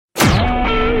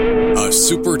A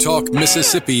Super Talk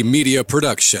Mississippi media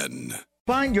production.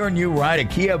 Find your new ride at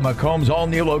Kia Macomb's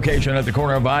all-new location at the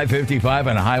corner of I-55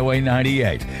 and Highway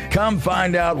 98. Come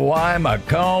find out why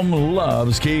Macomb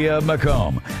loves Kia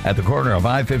Macomb at the corner of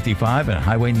I-55 and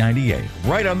Highway 98.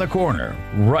 Right on the corner,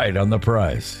 right on the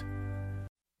price.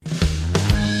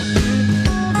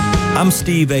 I'm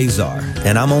Steve Azar,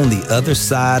 and I'm on the other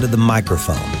side of the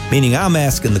microphone, meaning I'm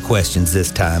asking the questions this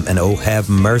time, and oh, have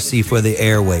mercy for the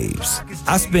airwaves.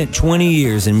 I spent 20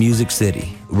 years in Music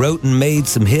City, wrote and made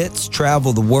some hits,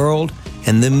 traveled the world,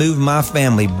 and then moved my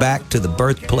family back to the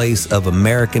birthplace of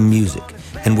American music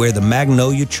and where the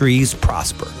magnolia trees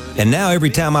prosper. And now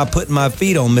every time I put my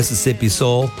feet on Mississippi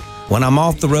soil, when I'm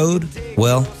off the road,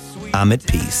 well, I'm at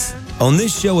peace. On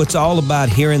this show, it's all about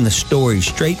hearing the stories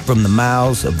straight from the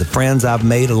mouths of the friends I've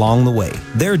made along the way,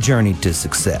 their journey to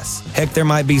success. Heck, there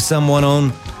might be someone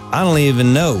on, I don't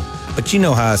even know, but you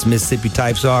know how us Mississippi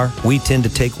types are. We tend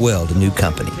to take well to new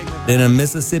company. In a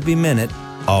Mississippi Minute,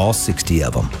 all 60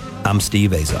 of them. I'm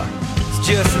Steve Azar. It's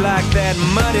just like that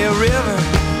muddy river,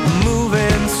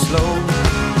 moving slow.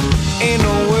 Ain't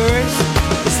no worries,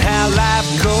 it's how life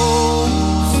goes,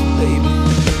 baby.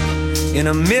 In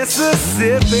a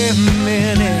Mississippi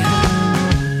Minute.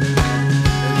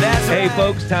 Hey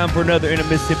folks, time for another In a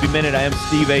Mississippi Minute. I am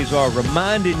Steve Azar,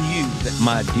 reminding you that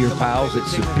my dear pals at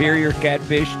Superior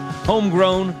Catfish,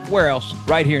 homegrown, where else?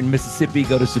 Right here in Mississippi.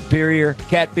 Go to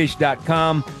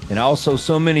superiorcatfish.com, and also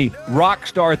so many rock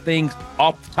star things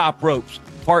off the top ropes.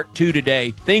 Part 2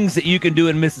 today. Things that you can do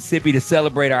in Mississippi to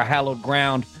celebrate our hallowed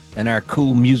ground and our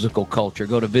cool musical culture.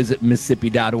 Go to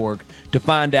visitmississippi.org to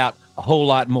find out a whole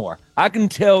lot more. I can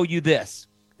tell you this,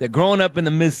 that growing up in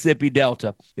the Mississippi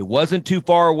Delta, it wasn't too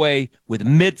far away with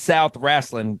Mid-South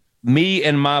wrestling. Me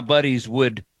and my buddies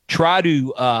would try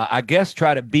to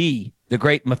be the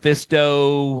Great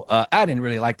Mephisto. I didn't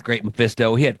really like the Great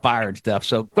Mephisto. He had fire and stuff,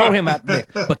 so throw him out there.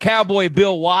 But Cowboy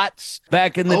Bill Watts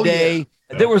back in the day,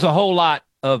 there was a whole lot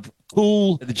of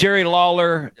cool, the Jerry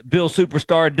Lawler, Bill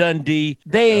Superstar Dundee.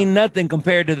 They ain't nothing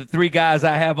compared to the three guys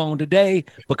I have on today,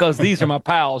 because these are my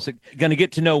pals. Going to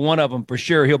get to know one of them for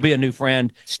sure. He'll be a new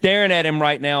friend. Staring at him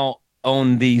right now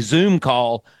on the Zoom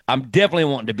call, I'm definitely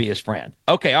wanting to be his friend.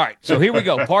 Okay, all right. So here we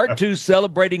go. Part 2,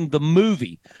 celebrating the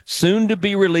movie, soon to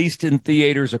be released in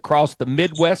theaters across the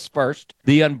Midwest first,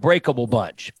 The Unbreakable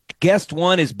Bunch. Guest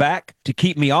 1 is back to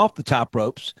keep me off the top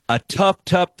ropes, a tough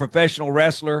professional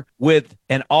wrestler with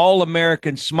an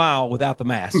all-American smile without the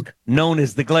mask, known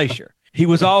as the Glacier. He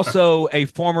was also a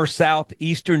former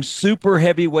Southeastern super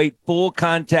heavyweight full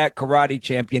contact karate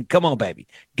champion. Come on, baby.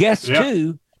 Guest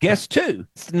 2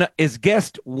 is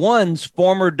guest 1's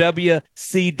former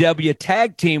WCW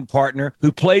tag team partner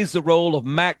who plays the role of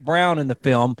Mac Brown in the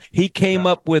film. He came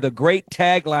up with a great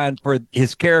tagline for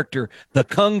his character, the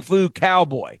Kung Fu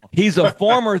Cowboy. He's a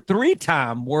former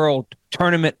 3-time world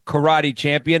tournament karate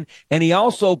champion, and he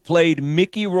also played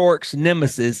Mickey Rourke's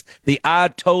nemesis, the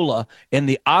Ayatollah, in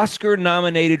the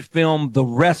Oscar-nominated film The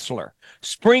Wrestler.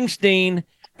 Springsteen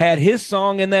had his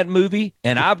song in that movie,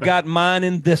 and I've got mine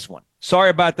in this one.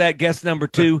 Sorry about that, guest number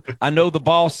 2. I know the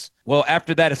boss. Well,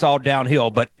 after that, it's all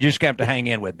downhill, but you're just going to have to hang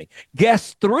in with me.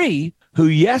 Guest 3, who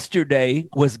yesterday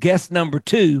was guest number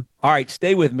 2, all right,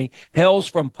 stay with me, hails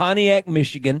from Pontiac,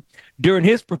 Michigan. During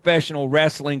his professional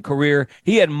wrestling career,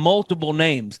 he had multiple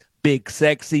names. Big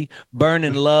Sexy,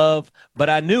 Burning Love, but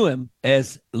I knew him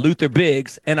as Luther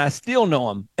Biggs, and I still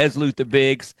know him as Luther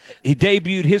Biggs. He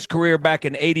debuted his career back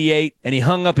in '88, and he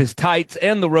hung up his tights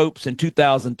and the ropes in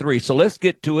 2003. So let's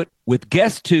get to it with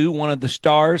guest 2, one of the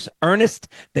stars, Ernest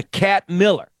the Cat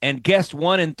Miller, and guest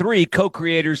 1 and 3,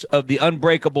 co-creators of the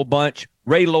Unbreakable Bunch,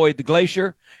 Lloyd the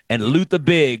Glacier and Luther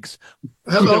Biggs.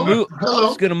 Hello. Hello.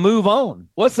 Just going to move on.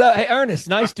 What's up? Hey, Ernest,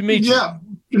 nice to meet you. Yeah,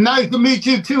 nice to meet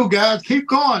you too, guys. Keep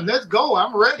going. Let's go.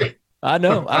 I'm ready. I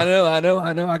know.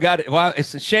 I got it. Well,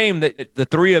 it's a shame that the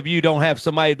three of you don't have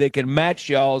somebody that can match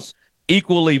y'all's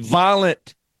equally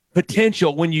violent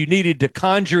potential when you needed to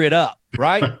conjure it up,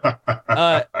 right?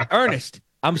 Ernest,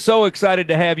 I'm so excited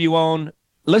to have you on.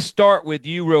 Let's start with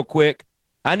you real quick.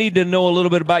 I need to know a little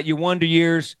bit about your wonder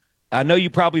years. I know you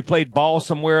probably played ball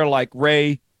somewhere like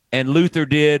Ray and Luther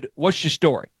did. What's your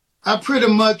story? I pretty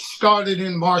much started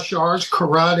in martial arts,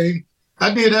 karate.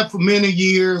 I did that for many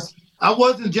years. I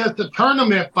wasn't just a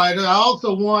tournament fighter. I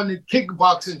also won the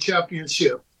kickboxing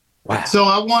championship. Wow. So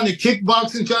I won the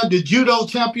kickboxing the judo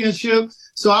championship.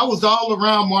 So I was all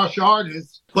around martial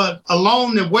artist. But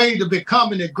along the way to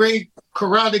becoming the great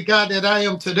karate guy that I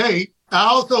am today, I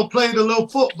also played a little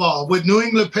football with New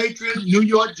England Patriots, New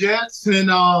York Jets, and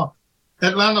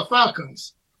Atlanta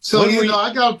Falcons. So,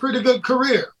 I got a pretty good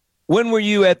career. When were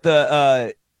you at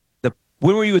the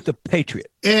When were you with the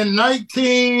Patriot? In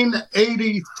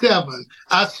 1987.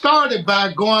 I started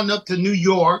by going up to New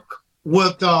York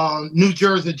with New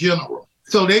Jersey General.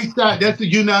 So they started, that's the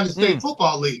United States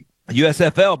Football League.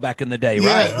 USFL back in the day,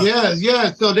 right?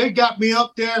 Yeah. So they got me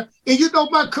up there. And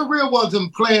my career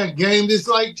wasn't playing games. It's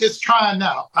like just trying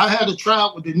out. I had a try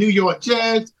out with the New York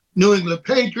Jets, New England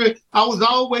Patriots. I was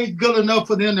always good enough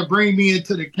for them to bring me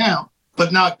into the camp,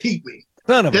 but not keep me.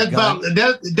 That's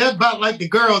about like the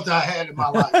girls I had in my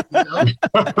life,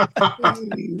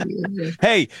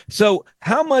 Hey, so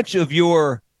how much of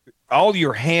all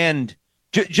your hand,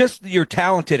 just your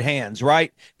talented hands,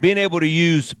 right? Being able to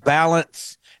use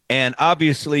balance, and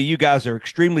obviously you guys are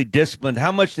extremely disciplined.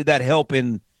 How much did that help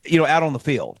in, out on the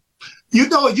field? You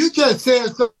just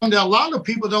said something that a lot of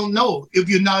people don't know if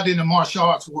you're not in the martial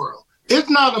arts world. It's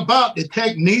not about the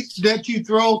techniques that you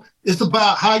throw. It's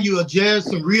about how you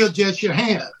adjust and readjust your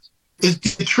hands.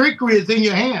 The trickery is in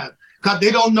your hand because they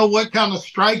don't know what kind of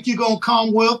strike you're going to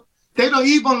come with. They don't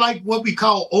even like what we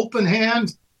call open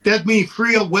hands. That means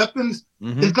free of weapons.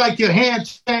 Mm-hmm. It's like your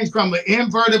hand changed from an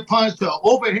inverted punch to an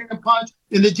overhand punch,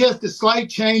 and it's just the slight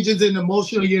changes in the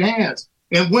motion of your hands.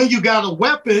 And when you got a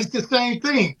weapon, it's the same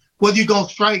thing. Whether you're going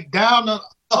to strike down or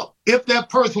up. If that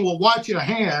person will watch your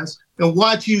hands and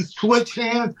watch you switch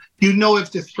hands, you know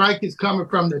if the strike is coming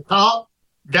from the top,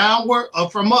 downward, or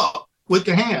from up with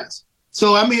the hands.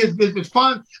 So, it's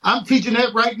fun. I'm teaching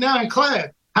that right now in class,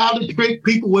 how to trick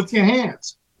people with your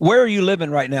hands. Where are you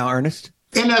living right now, Ernest?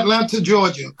 In Atlanta,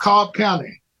 Georgia, Cobb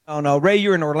County. Oh, no. Ray,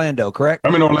 you're in Orlando, correct?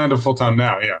 I'm in Orlando full-time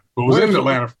now, yeah. But was in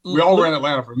Atlanta. We all were in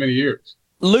Atlanta for many years.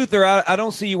 Luther, I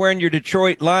don't see you wearing your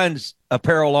Detroit Lions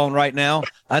apparel on right now.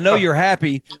 I know you're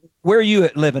happy. Where are you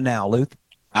living now, Luther?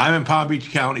 I'm in Palm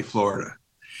Beach County, Florida.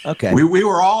 Okay. We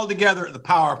were all together at the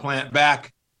power plant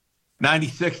back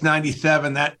 96,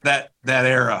 97, that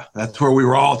era. That's where we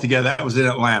were all together. That was in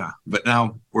Atlanta. But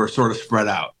now we're sort of spread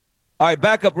out. All right,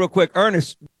 back up real quick.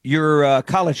 Ernest, your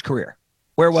college career,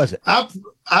 where was it?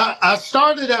 I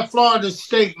started at Florida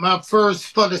State for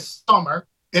the summer,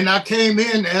 and I came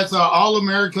in as an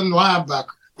All-American linebacker.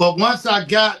 But once I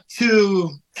got to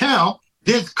camp,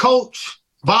 this coach,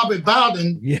 Bobby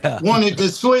Bowden, wanted to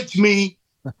switch me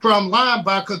from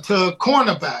linebacker to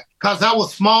cornerback because I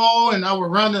was small and I was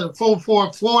running a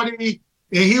 4.4 40.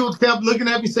 And he kept looking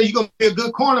at me and said, "You're going to be a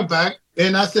good cornerback."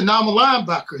 And I said, "No, I'm a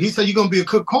linebacker." He said, "You're going to be a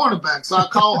good cornerback." So I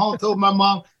called home, told my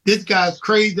mom, "This guy's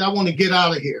crazy. I want to get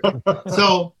out of here."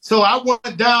 So I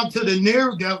went down to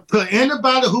to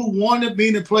anybody who wanted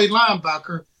me to play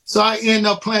linebacker. So I ended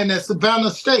up playing at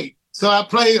Savannah State. So I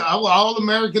was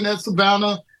All-American at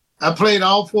Savannah. I played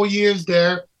all 4 years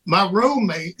there. My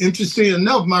roommate, interesting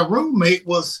enough,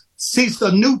 was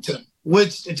Cecil Newton,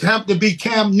 which happened to be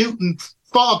Cam Newton's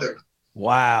father.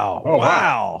 Wow. Oh,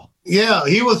 wow. Yeah,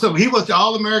 he was the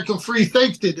All-American free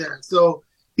safety there. So,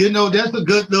 that's a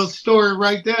good little story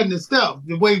right there in itself.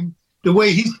 The way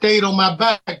he stayed on my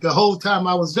back the whole time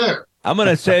I was there. I'm going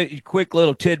to say a quick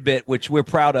little tidbit, which we're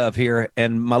proud of here,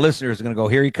 and my listeners are going to go,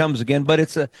 here he comes again. But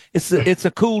it's a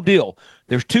cool deal.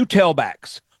 There's two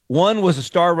tailbacks. One was a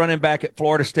star running back at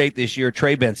Florida State this year,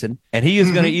 Trey Benson, and he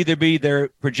is going to either be there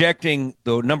projecting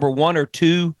the number 1 or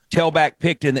 2 tailback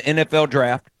picked in the NFL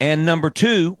draft. And number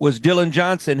 2 was Dylan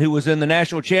Johnson, who was in the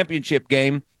national championship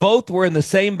game. Both were in the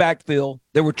same backfield.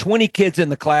 There were 20 kids in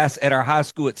the class at our high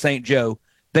school at St. Joe.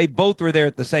 They both were there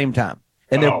at the same time.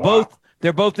 And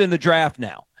they're both in the draft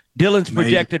now. Dylan's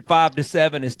projected 5 to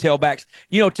 7 as tailbacks.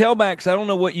 Tailbacks, I don't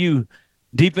know what you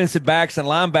defensive backs and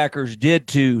linebackers did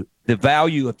to the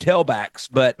value of tailbacks,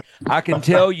 but I can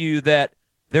tell you that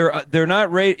they're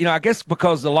not ready. I guess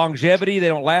because of the longevity, they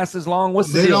don't last as long.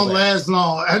 What's the deal? They don't last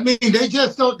long. They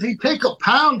just don't. They take a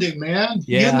pounding, man.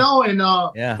 Yeah.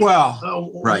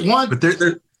 Right. But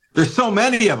there's so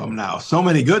many of them now. So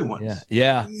many good ones.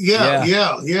 Yeah.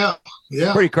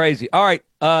 Pretty crazy. All right.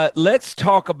 Let's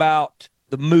talk about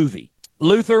the movie.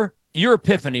 Luther, your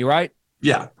Epiphany, right?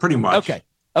 Yeah, pretty much.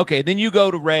 Okay. Then you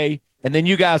go to Ray. And then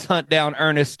you guys hunt down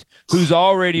Ernest, who's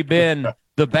already been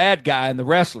the bad guy and the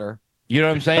wrestler. You know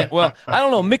what I'm saying? Well, I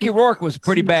don't know. Mickey Rourke was a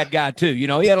pretty bad guy too. He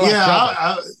had a lot of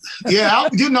trouble.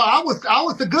 I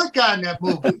was the good guy in that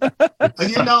movie.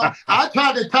 I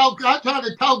tried to talk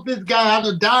this guy out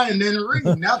of dying in the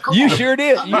ring. Now, come on. Sure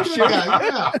did.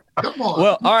 Yeah, come on.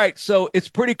 Well, all right. So it's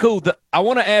pretty cool. I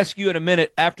want to ask you in a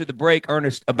minute after the break,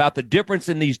 Ernest, about the difference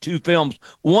in these two films.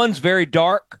 One's very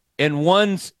dark. And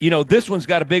one's, this one's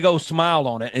got a big old smile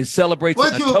on it and celebrates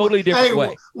in a totally different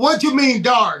way. What you mean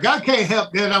dark? I can't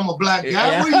help that I'm a black guy.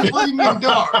 Yeah. What do you mean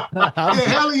dark? The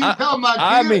hell are you talking about?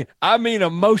 I mean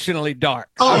emotionally dark.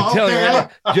 I'm telling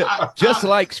you, just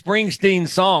like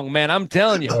Springsteen's song, man. I'm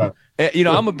telling you.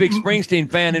 I'm a big Springsteen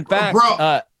fan. In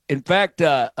fact,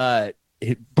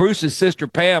 Bruce's sister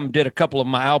Pam did a couple of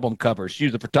my album covers. She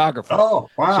was a photographer. Oh,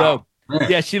 wow. So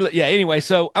anyway,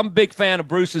 so I'm a big fan of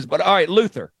Bruce's. But all right,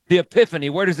 Luther, the Epiphany,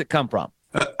 where does it come from?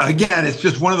 Again, it's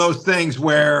just one of those things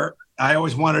where I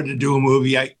always wanted to do a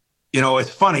movie. It's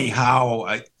funny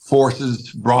how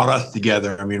forces brought us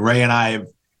together. I mean, Ray and I have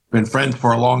been friends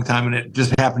for a long time, and it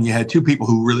just happened you had two people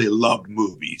who really loved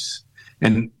movies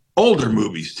and older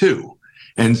movies too.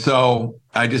 And so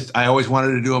I always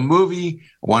wanted to do a movie.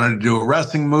 I wanted to do a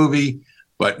wrestling movie,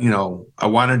 but I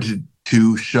wanted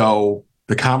to show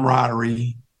the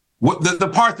camaraderie, the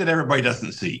part that everybody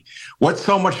doesn't see. What's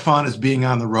so much fun is being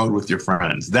on the road with your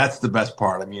friends. That's the best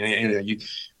part. I mean,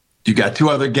 you got two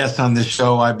other guests on this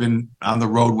show. I've been on the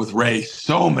road with Ray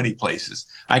so many places.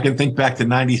 I can think back to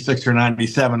 96 or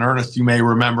 97. Ernest, you may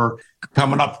remember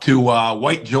coming up to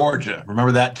White, Georgia.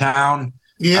 Remember that town?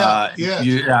 Yeah.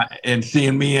 And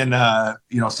seeing me and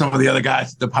some of the other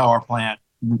guys at the power plant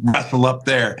wrestle up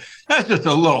there. That's just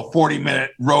a little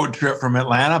 40-minute road trip from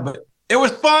Atlanta, but it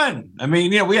was fun. I mean,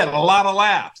 we had a lot of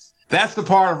laughs. That's the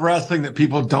part of wrestling that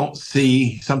people don't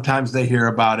see. Sometimes they hear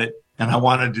about it, and I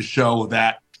wanted to show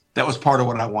that. That was part of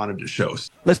what I wanted to show.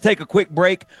 Let's take a quick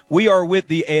break. We are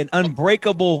with an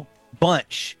Unbreakable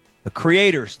Bunch, the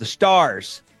creators, the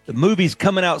stars. The movie's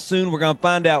coming out soon. We're going to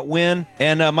find out when.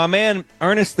 And my man,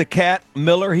 Ernest the Cat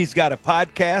Miller, he's got a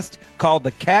podcast called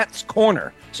The Cat's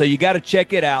Corner. So you got to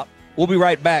check it out. We'll be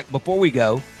right back. Before we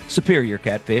go, Superior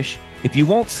Catfish. If you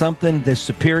want something that's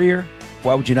superior,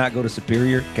 why would you not go to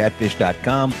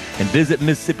superiorcatfish.com and visit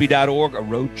Mississippi.org? A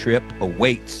road trip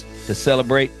awaits to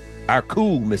celebrate our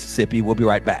cool Mississippi. We'll be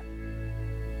right back.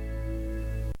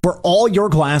 For all your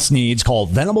glass needs, call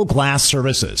Venable Glass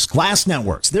Services. Glass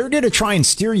Networks, they're going to try and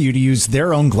steer you to use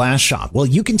their own glass shop. Well,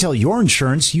 you can tell your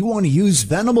insurance you want to use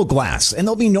Venable Glass, and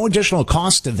there'll be no additional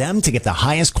cost to them to get the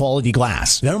highest quality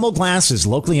glass. Venable Glass is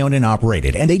locally owned and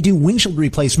operated, and they do windshield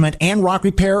replacement and rock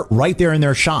repair right there in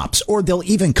their shops, or they'll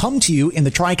even come to you in the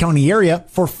Tri-County area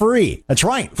for free. That's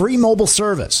right, free mobile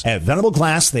service. At Venable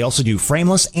Glass, they also do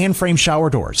frameless and frame shower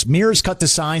doors, mirrors cut to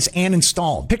size and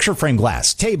installed, picture frame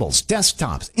glass, tables,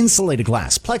 desktops, insulated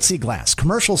glass, plexiglass,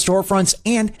 commercial storefronts,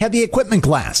 and heavy equipment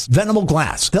glass. Venable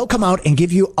Glass. They'll come out and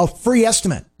give you a free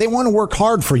estimate. They want to work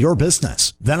hard for your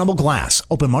business. Venable Glass.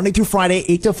 Open Monday through Friday,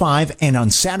 8 to 5, and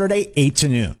on Saturday, 8 to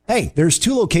noon. Hey, there's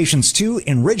two locations too,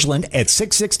 in Ridgeland at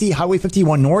 660 Highway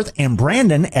 51 North and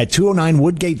Brandon at 209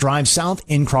 Woodgate Drive South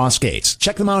in Crossgates.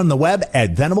 Check them out on the web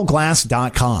at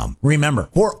venableglass.com. Remember,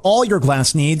 for all your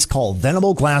glass needs, call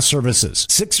Venable Glass Services,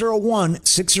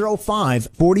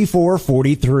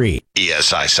 601-605-4443.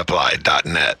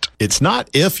 ESISupply.net. It's not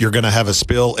if you're going to have a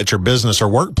spill at your business or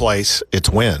workplace,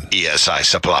 it's when.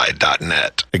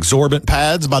 ESISupply.net. Exorbitant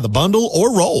pads by the bundle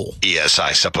or roll.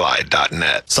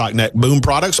 ESISupply.net. Sock neck boom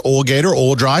products, oil gator,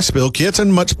 oil dry, spill kits,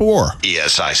 and much more.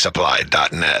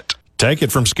 ESISupply.net. Take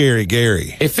it from Scary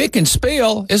Gary. If it can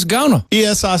spill, it's gonna.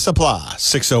 ESI Supply,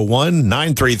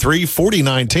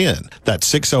 601-933-4910.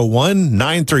 That's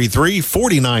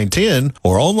 601-933-4910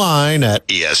 or online at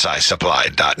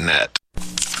ESISupply.net.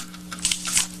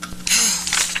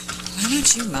 Why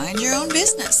don't you mind your own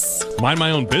business? Mind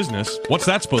my own business? What's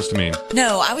that supposed to mean?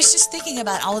 No, I was just thinking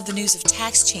about all of the news of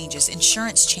tax changes,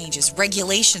 insurance changes,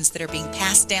 regulations that are being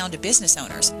passed down to business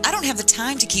owners. I don't have the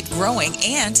time to keep growing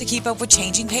and to keep up with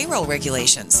changing payroll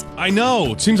regulations. I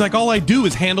know. It seems like all I do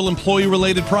is handle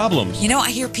employee-related problems. You know,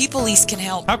 I hear People Lease can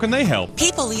help. How can they help?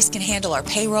 People Lease can handle our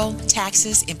payroll,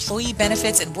 taxes, employee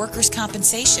benefits, and workers'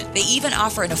 compensation. They even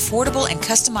offer an affordable and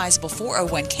customizable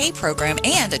 401k program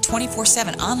and a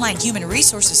 24/7 online human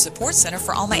resources support center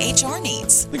for all my HR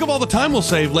needs. Think of all the time we'll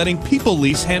save letting People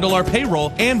Lease handle our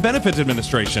payroll and benefits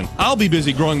administration. I'll be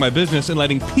busy growing my business and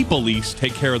letting People Lease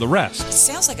take care of the rest.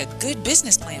 Sounds like a good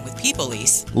business plan with People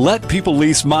Lease. Let People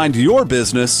Lease mind your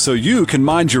business so you can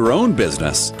mind your own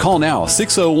business. Call now,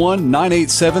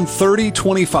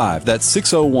 601-987-3025. That's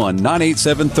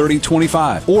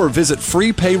 601-987-3025. Or visit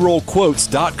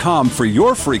freepayrollquotes.com for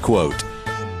your free quote.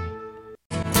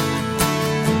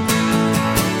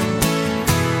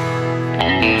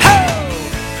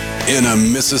 In a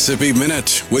Mississippi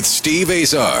Minute with Steve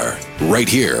Azar, right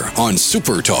here on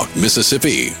Super Talk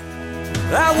Mississippi.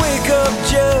 I wake up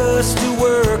just to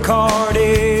work hard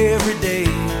every day.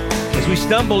 As we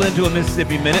stumble into a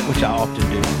Mississippi Minute, which I often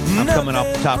do, I'm coming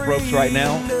off the top ropes right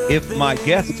now. If my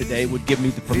guest today would give me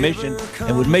the permission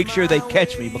and would make sure they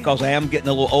catch me, because I am getting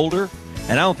a little older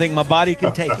and I don't think my body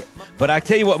can take it. But I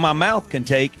tell you what my mouth can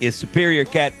take is Superior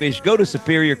Catfish. Go to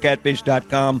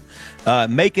superiorcatfish.com.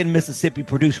 Macon, Mississippi,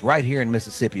 produced right here in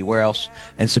Mississippi. Where else?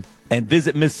 And And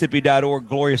visit Mississippi.org.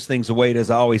 Glorious things await,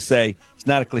 as I always say. It's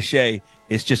not a cliche.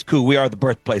 It's just cool. We are the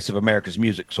birthplace of America's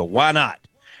music, so why not?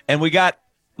 And we got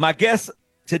my guest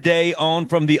today on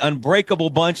from the Unbreakable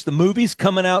Bunch. The movie's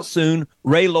coming out soon.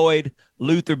 Ray Lloyd,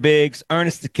 Luther Biggs,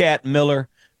 Ernest the Cat Miller.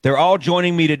 They're all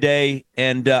joining me today,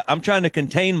 and I'm trying to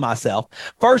contain myself.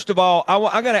 First of all,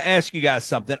 I got to ask you guys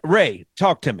something. Ray,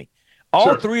 talk to me.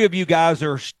 All three of you guys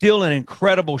are still in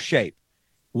incredible shape.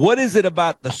 What is it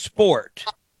about the sport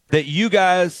that you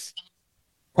guys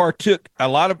partook a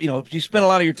lot of, you spent a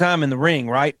lot of your time in the ring,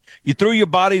 right? You threw your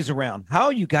bodies around.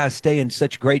 How do you guys stay in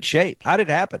such great shape? How did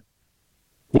it happen?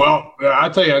 Well, I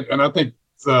tell you, and I think,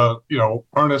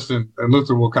 Ernest and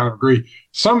Luther will kind of agree.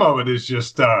 Some of it is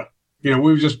just, we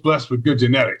were just blessed with good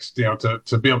genetics,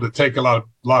 to be able to take a lot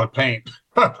of pain,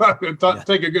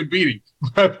 take a good beating.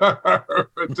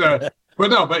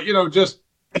 Just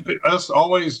us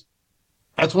always.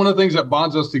 That's one of the things that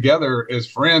bonds us together as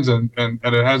friends and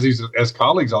it has these as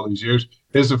colleagues all these years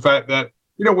is the fact that,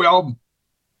 we all,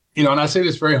 and I say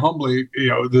this very humbly,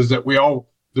 is that we all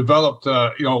developed,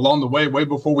 along the way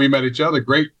before we met each other,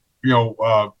 great,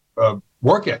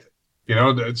 work ethic,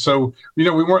 so, we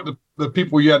weren't the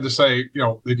people you had to say,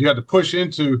 that you had to push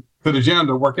into the gym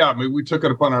to work out. I mean, we took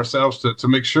it upon ourselves to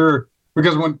make sure,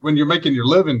 because when you're making your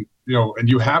living, and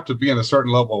you have to be in a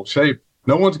certain level of shape,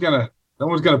 no one's going to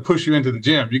push you into the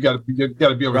gym. You got to be able to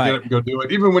get up and go do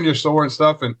it, even when you're sore and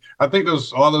stuff. And I think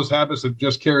all those habits have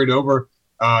just carried over.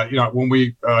 When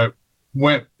we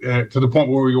went to the point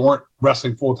where we weren't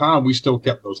wrestling full time, we still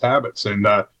kept those habits. And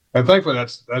thankfully,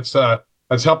 that's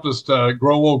helped us to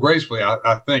grow a little gracefully,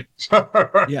 I think.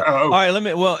 Yeah. All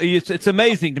right. It's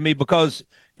amazing to me because,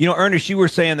 Ernest, you were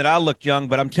saying that I looked young,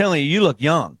 but I'm telling you look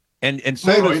young. And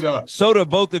so do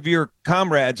both of your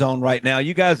comrades on right now.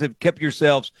 You guys have kept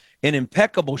yourselves in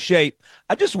impeccable shape.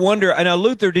 I just wonder, I know,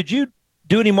 Luther, did you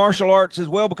do any martial arts as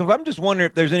well? Because I'm just wondering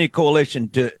if there's any correlation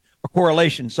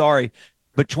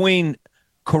between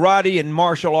karate and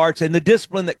martial arts and the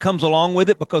discipline that comes along with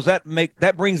it, because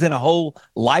that brings in a whole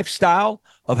lifestyle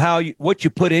of what you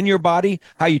put in your body,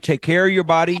 how you take care of your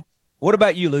body. What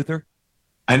about you, Luther?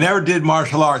 I never did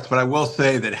martial arts, but I will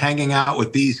say that hanging out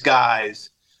with these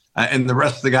guys and the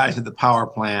rest of the guys at the power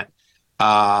plant,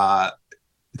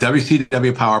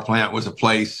 WCW power plant was a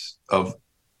place of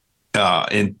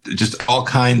in just all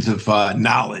kinds of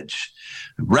knowledge,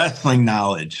 wrestling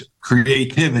knowledge,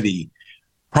 creativity,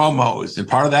 promos, and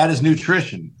part of that is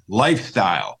nutrition,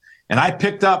 lifestyle. And I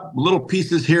picked up little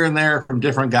pieces here and there from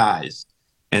different guys,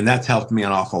 and that's helped me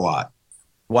an awful lot.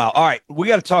 Wow. All right, we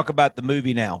got to talk about the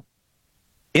movie now.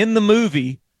 In the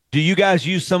movie, do you guys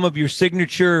use some of your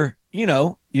signature,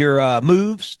 your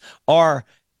moves? Or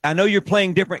I know you're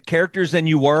playing different characters than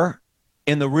you were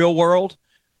in the real world.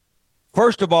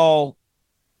 First of all,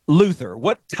 Luther,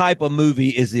 what type of movie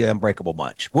is the Unbreakable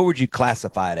Bunch? What would you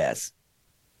classify it as?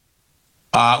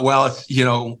 Well,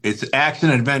 it's action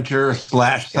adventure /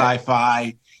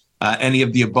 sci-fi, any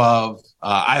of the above.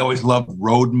 I always loved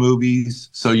road movies,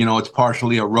 so it's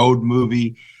partially a road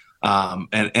movie. And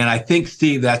I think,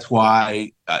 Steve, that's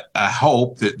why I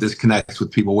hope that this connects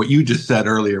with people. What you just said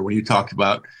earlier when you talked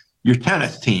about your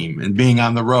tennis team and being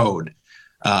on the road,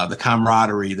 the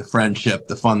camaraderie, the friendship,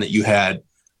 the fun that you had.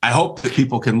 I hope that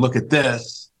people can look at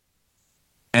this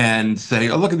and say,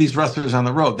 oh, look at these wrestlers on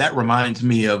the road. That reminds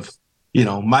me of,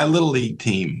 my little league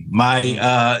team. They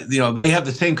have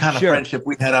the same kind of friendship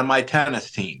we had on my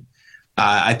tennis team.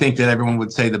 I think that everyone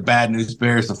would say the Bad News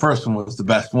Bears, the first one was the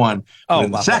best one. Oh,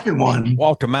 the second one,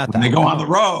 Walter Matthau, when they go on the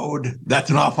road, that's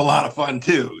an awful lot of fun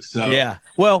too. So yeah,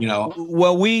 for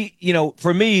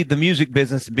me, the music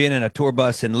business, being in a tour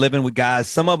bus and living with guys,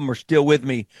 some of them are still with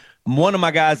me. One of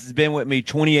my guys has been with me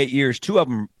 28 years.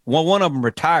 One of them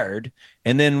retired,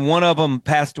 and then one of them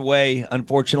passed away,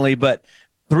 unfortunately. But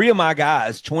three of my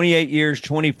guys, 28 years,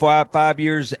 5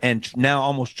 years, and now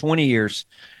almost 20 years.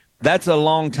 That's a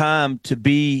long time to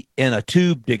be in a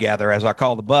tube together, as I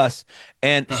call the bus.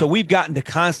 And so we've gotten to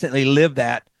constantly live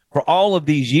that for all of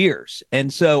these years.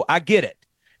 And so I get it.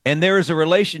 And there is a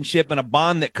relationship and a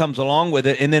bond that comes along with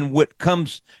it. And then what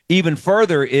comes even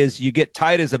further is you get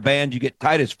tight as a band, you get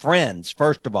tight as friends,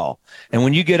 first of all. And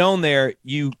when you get on there,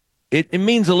 it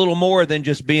means a little more than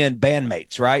just being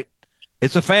bandmates, right?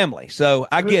 It's a family. So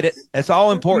I get it. It's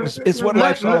all important. It's what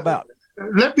life's all about.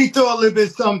 Let me throw a little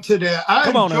bit something to that. I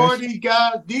enjoy these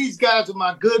guys. These guys are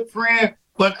my good friend,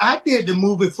 but I did the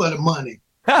movie for the money.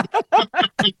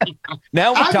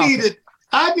 Now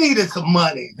I needed some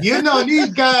money.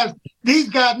 These guys,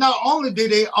 not only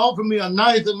did they offer me a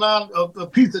nice amount of a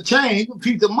piece of change, a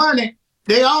piece of money,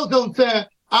 they also said,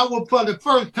 I would, for the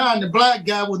first time, the black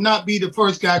guy would not be the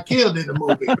first guy killed in the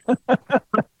movie.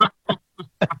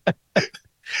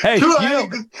 Hey,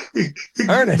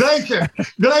 Ernest.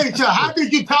 Glacier, how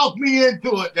did you talk me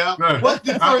into it now? What's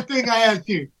the first thing I asked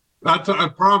you? I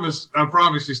promise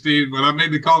you, Steve, when I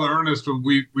made the call to Ernest when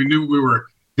we knew we were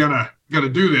gonna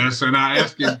do this, and I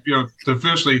asked him, to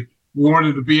officially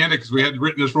wanted to be in it because we had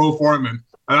written this role for him, and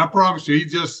I promise you,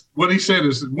 what he said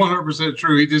is 100%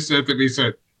 true. He just said to me,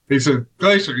 he said,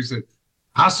 Glacier, he said,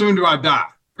 how soon do I die?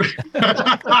 And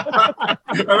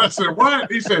I said,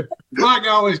 what? He said, black guy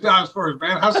always dies first,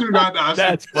 man. How soon do I die?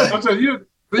 I said, you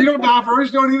don't die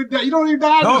first. You don't even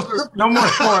die. No more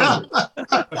stories.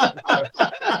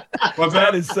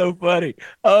 That is so funny.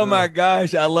 Oh my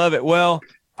gosh, I love it. Well,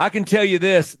 I can tell you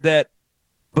this, that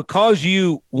because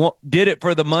you did it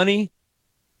for the money,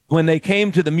 when they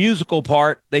came to the musical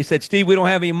part, they said, Steve, we don't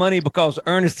have any money because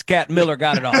Ernest Cat Miller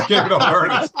got it all. Give it on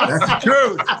Ernest. That's the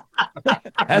truth.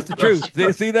 That's the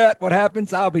truth. See that? What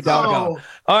happens? I'll be doggone.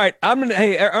 All right.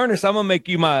 Hey, Ernest, I'm going to make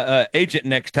you my agent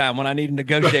next time when I need to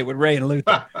negotiate with Ray and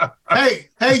Luther. Hey,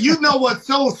 you know what's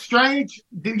so strange?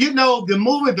 You know, the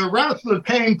movie The Wrestler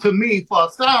came to me for a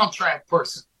soundtrack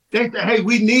person. They said, hey,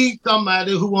 we need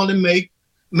somebody who want to make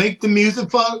the music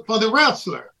for The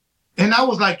Wrestler. And I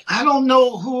was like, I don't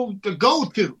know who to go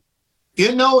to,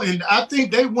 and I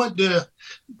think they went to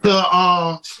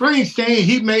Springsteen.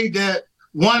 He made that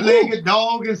one-legged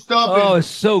dog and stuff. Oh, it's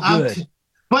so good.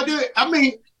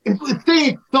 It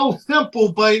seems so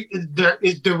simple, but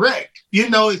it's direct.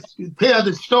 It's tell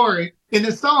the story in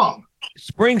the song.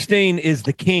 Springsteen is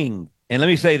the king. And let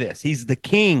me say this. He's the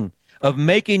king of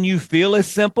making you feel as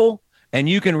simple, and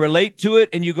you can relate to it,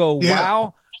 and you go,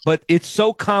 wow, but it's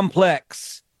so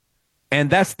complex. And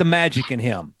that's the magic in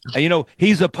him.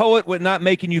 He's a poet with not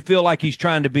making you feel like he's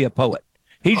trying to be a poet.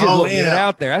 He's just laying it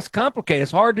out there. That's complicated.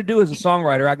 It's hard to do as a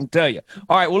songwriter, I can tell you.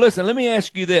 All right, well, listen, let me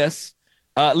ask you this.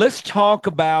 Let's talk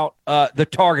about the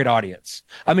target audience.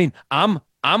 I mean, I'm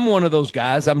one of those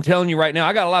guys. I'm telling you right now,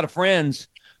 I got a lot of friends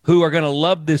who are going to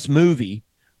love this movie.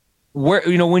 Where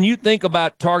when you think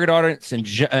about target audience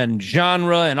and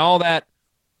genre and all that,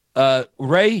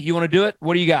 Ray, you want to do it?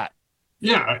 What do you got?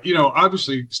 Yeah,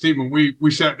 obviously, Stephen, we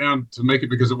sat down to make it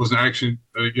because it was an action,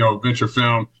 adventure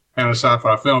film and a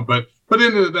sci-fi film. But at the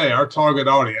end of the day, our target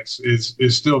audience is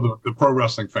still the pro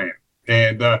wrestling fan,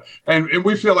 and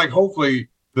we feel like hopefully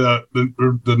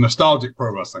the nostalgic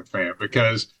pro wrestling fan,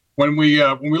 because when we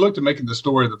looked at making the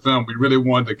story of the film, we really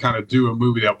wanted to kind of do a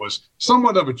movie that was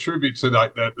somewhat of a tribute to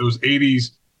those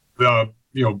 80s, kind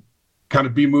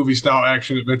of B-movie style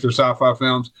action adventure sci-fi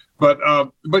films. But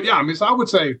yeah, so I would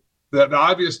say that the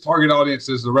obvious target audience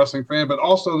is the wrestling fan, but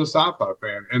also the sci-fi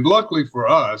fan. And luckily for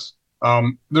us,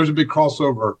 there's a big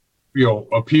crossover,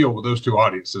 appeal with those two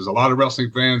audiences. A lot of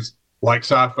wrestling fans like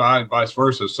sci-fi and vice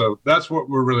versa. So that's what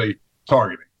we're really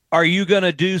targeting. Are you going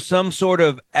to do some sort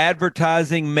of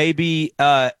advertising maybe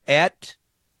at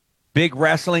big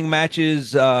wrestling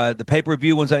matches, the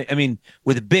pay-per-view ones? I mean,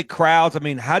 with big crowds,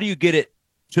 how do you get it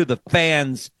to the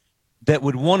fans that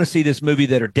would want to see this movie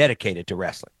that are dedicated to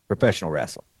wrestling, professional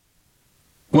wrestling?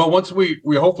 Well, once we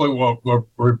hopefully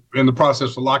we're in the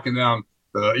process of locking down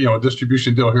a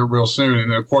distribution deal here real soon, and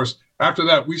then of course after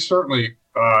that we certainly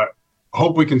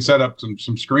hope we can set up some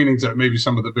screenings at maybe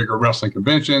some of the bigger wrestling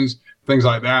conventions, things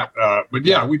like that. But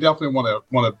yeah, we definitely want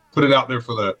to put it out there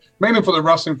mainly for the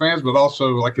wrestling fans, but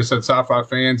also, like I said, sci-fi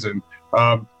fans, and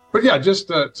but yeah,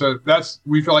 just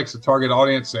we feel like it's a target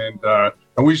audience, and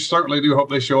we certainly do hope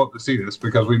they show up to see this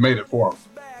because we made it for them.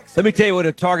 Let me tell you what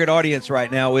a target audience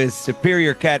right now is.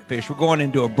 Superior Catfish. We're going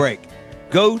into a break.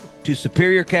 Go to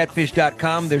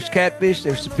superiorcatfish.com. There's Catfish.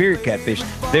 There's Superior Catfish.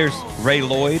 There's Ray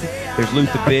Lloyd. There's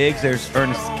Luther Biggs. There's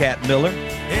Ernest Cat Miller.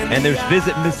 And there's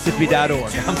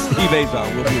visitmississippi.org. I'm Steve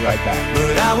Azar. We'll be right back.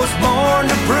 But I was born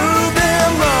to prove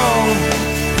them wrong.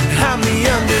 I'm the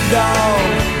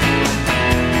underdog.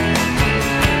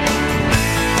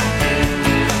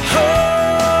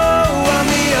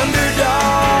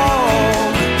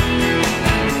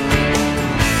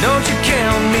 Don't you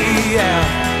count me out.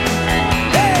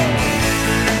 Hey!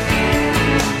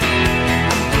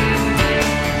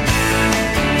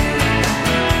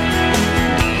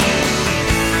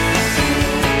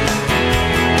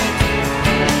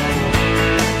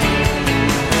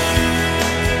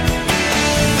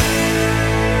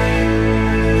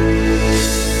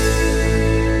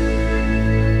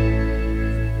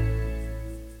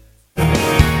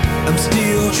 I'm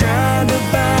still trying to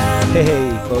find.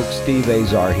 Hey folks, Steve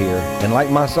Azar here, and like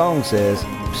my song says,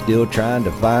 I'm still trying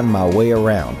to find my way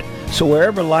around. So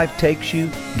wherever life takes you,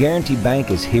 Guarantee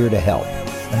Bank is here to help.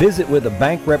 Visit with a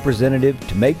bank representative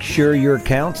to make sure your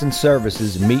accounts and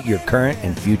services meet your current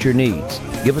and future needs.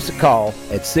 Give us a call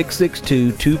at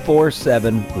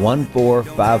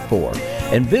 662-247-1454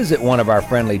 and visit one of our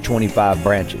friendly 25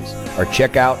 branches or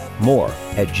check out more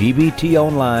at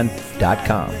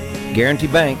gbtonline.com. Guarantee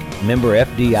Bank, member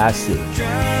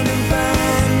FDIC.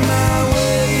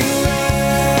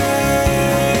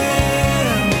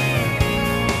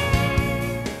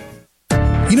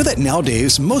 You know that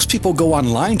nowadays, most people go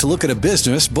online to look at a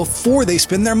business before they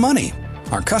spend their money.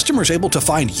 Are customers able to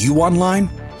find you online?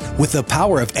 With the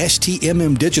power of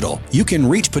STMM Digital, you can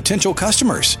reach potential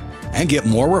customers and get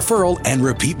more referral and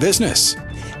repeat business.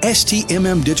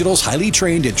 STMM Digital's highly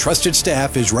trained and trusted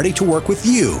staff is ready to work with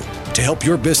you to help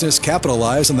your business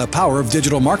capitalize on the power of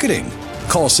digital marketing.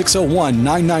 Call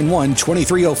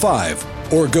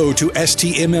 601-991-2305 or go to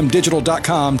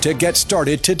stmmdigital.com to get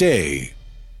started today.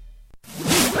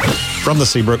 From the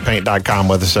SeabrookPaint.com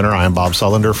Weather Center, I am Bob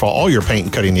Sullender. For all your paint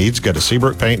and coating needs, go to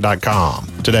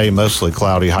SeabrookPaint.com. Today, mostly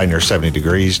cloudy, high near 70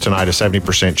 degrees. Tonight, a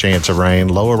 70% chance of rain,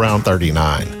 low around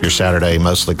 39. Your Saturday,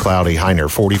 mostly cloudy, high near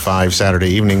 45. Saturday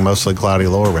evening, mostly cloudy,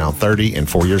 low around 30. And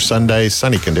for your Sunday,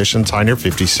 sunny conditions, high near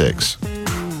 56.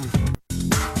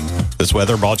 This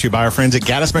weather brought to you by our friends at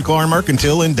Gaddis McLaurin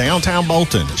Mercantile in downtown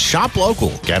Bolton. Shop local.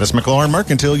 Gaddis McLaurin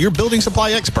Mercantile, your building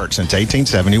supply expert since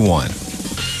 1871.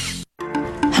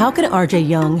 How can RJ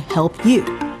Young help you?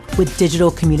 With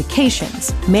digital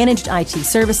communications, managed IT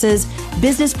services,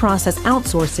 business process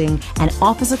outsourcing, and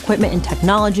office equipment and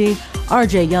technology,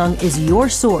 RJ Young is your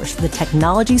source for the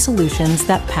technology solutions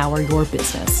that power your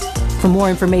business. For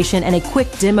more information and a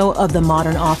quick demo of the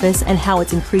modern office and how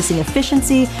it's increasing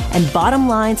efficiency and bottom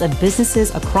lines of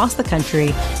businesses across the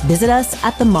country, visit us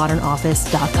at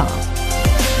themodernoffice.com.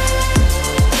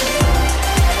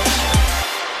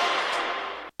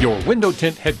 Your window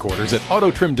tint headquarters at Auto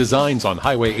Trim Designs on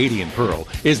Highway 80 in Pearl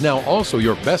is now also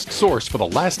your best source for the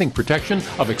lasting protection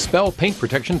of Expel paint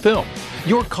protection film.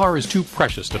 Your car is too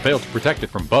precious to fail to protect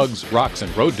it from bugs, rocks,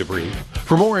 and road debris.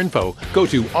 For more info, go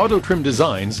to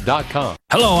autotrimdesigns.com.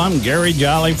 Hello, I'm Gary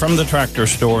Jolly from the Tractor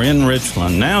Store in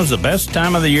Richland. Now's the best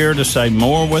time of the year to save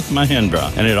more with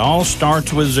Mahindra, and it all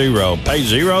starts with zero. Pay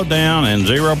zero down and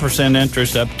 0%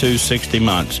 interest up to 60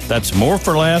 months. That's more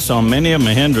for less on many of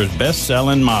Mahindra's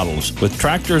best-selling models, with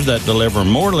tractors that deliver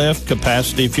more lift,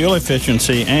 capacity, fuel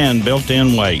efficiency, and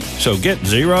built-in weight. So get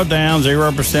zero down,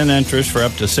 0% interest for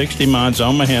up to 60 months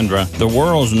on Mahindra, the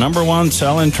world's #1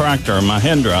 selling tractor,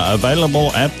 Mahindra,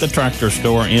 available at the Tractor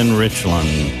Store in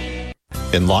Richland.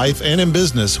 In life and in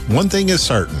business, one thing is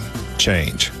certain: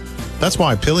 change. That's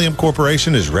why Pilium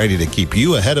Corporation is ready to keep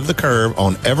you ahead of the curve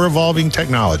on ever-evolving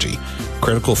technology,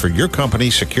 critical for your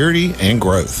company's security and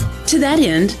growth. To that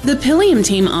end, the Pilium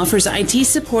team offers IT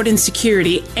support and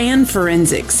security and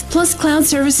forensics, plus cloud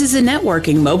services and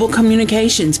networking, mobile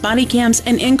communications, body cams,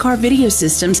 and in-car video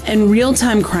systems, and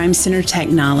real-time crime center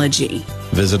technology.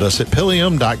 Visit us at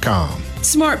Pilium.com.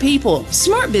 Smart people,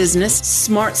 smart business,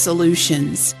 smart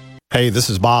solutions. Hey, this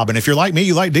is Bob, and if you're like me,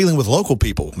 you like dealing with local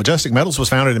people. Majestic Metals was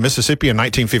founded in Mississippi in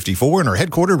 1954 and are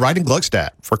headquartered right in Gluckstadt.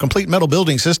 For complete metal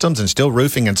building systems and steel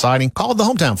roofing and siding, call the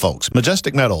hometown folks.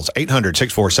 Majestic Metals,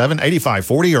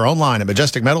 800-647-8540 or online at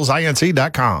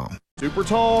majesticmetalsinc.com. Super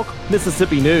Talk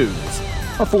Mississippi News.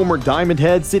 A former Diamond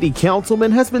Head city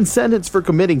councilman has been sentenced for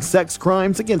committing sex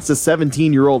crimes against a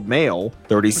 17-year-old male.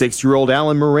 36-year-old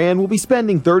Alan Moran will be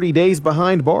spending 30 days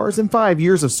behind bars and 5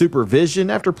 years of supervision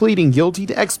after pleading guilty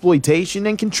to exploitation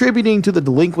and contributing to the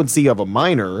delinquency of a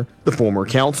minor. The former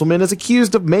councilman is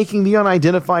accused of making the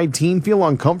unidentified teen feel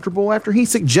uncomfortable after he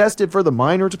suggested for the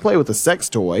minor to play with a sex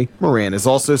toy. Moran is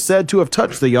also said to have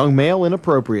touched the young male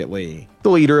inappropriately. The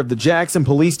leader of the Jackson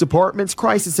Police Department's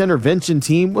crisis intervention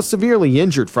team was severely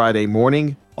injured Friday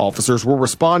morning. Officers were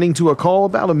responding to a call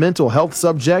about a mental health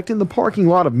subject in the parking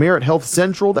lot of Merritt Health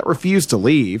Central that refused to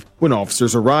leave. When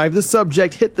officers arrived, the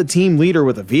subject hit the team leader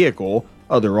with a vehicle.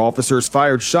 Other officers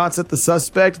fired shots at the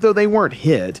suspect, though they weren't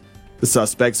hit. The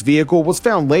suspect's vehicle was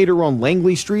found later on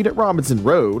Langley Street at Robinson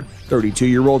Road.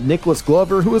 32-year-old Nicholas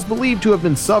Glover, who is believed to have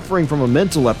been suffering from a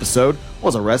mental episode,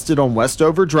 was arrested on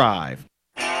Westover Drive.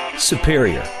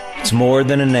 Superior. It's more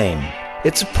than a name.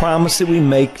 It's a promise that we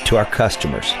make to our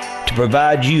customers to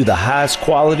provide you the highest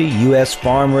quality U.S.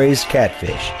 farm-raised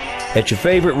catfish at your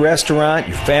favorite restaurant,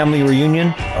 your family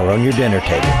reunion, or on your dinner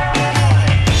table.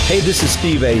 Hey, this is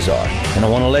Steve Azar, and I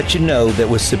want to let you know that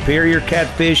with Superior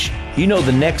Catfish, you know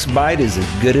the next bite is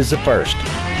as good as the first,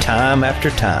 time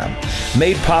after time.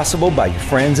 Made possible by your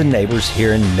friends and neighbors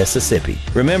here in Mississippi.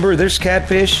 Remember, there's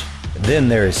catfish, Then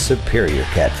there is Superior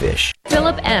Catfish.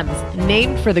 Philip M's,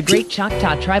 named for the great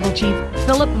Choctaw tribal chief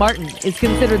Philip Martin, is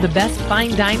considered the best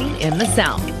fine dining in the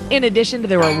South. In addition to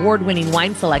their award-winning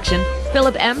wine selection,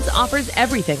 Philip M's offers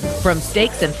everything from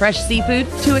steaks and fresh seafood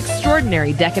to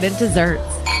extraordinary decadent desserts.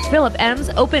 Philip M's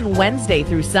open Wednesday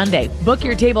through Sunday. Book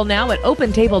your table now at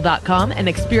opentable.com and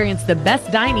experience the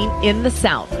best dining in the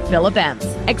South. Philip M's,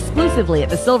 exclusively at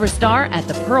the Silver Star at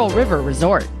the Pearl River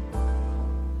Resort.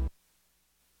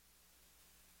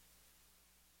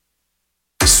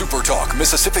 Super Talk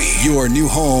Mississippi, your new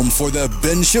home for the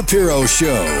Ben Shapiro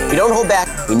Show. We don't hold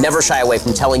back. We never shy away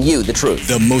from telling you the truth.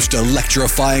 The most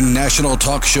electrifying national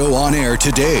talk show on air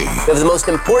today. We have the most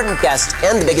important guests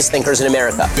and the biggest thinkers in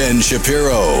America. Ben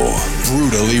Shapiro,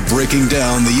 brutally breaking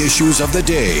down the issues of the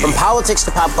day. From politics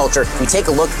to pop culture, we take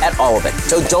a look at all of it.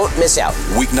 So don't miss out.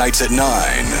 Weeknights at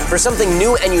 9. For something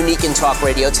new and unique in talk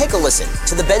radio, take a listen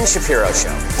to The Ben Shapiro Show.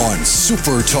 On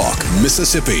Super Talk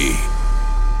Mississippi.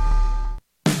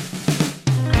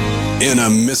 In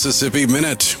a Mississippi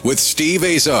Minute with Steve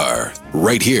Azar,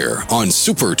 right here on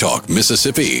Super Talk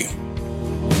Mississippi.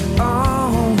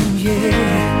 Oh,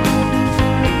 yeah.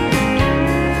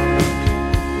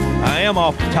 I am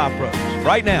off the top ropes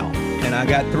right now, and I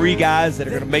got 3 guys that are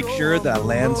going to make sure that I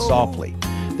land softly.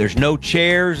 There's no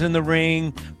chairs in the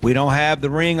ring. We don't have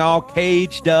the ring all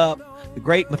caged up. The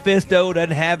great Mephisto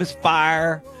doesn't have his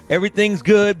fire. Everything's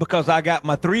good because I got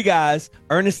my 3 guys,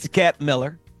 Ernest the Cat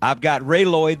Miller. I've got Ray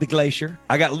Lloyd, the Glacier.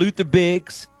 I got Luther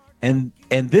Biggs. And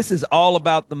this is all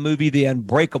about the movie The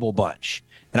Unbreakable Bunch.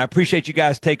 And I appreciate you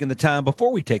guys taking the time.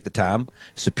 Before we take the time,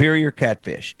 Superior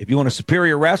Catfish. If you want a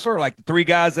superior wrestler like the 3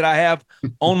 guys that I have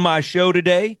on my show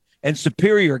today, and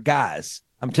superior guys,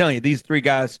 I'm telling you, these 3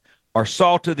 guys are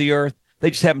salt of the earth. They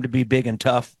just happen to be big and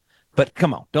tough. But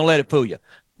come on, don't let it fool you.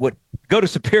 Go to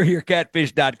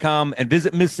superiorcatfish.com and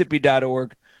visit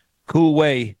Mississippi.org. Cool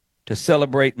way to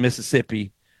celebrate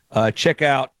Mississippi. Check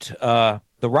out the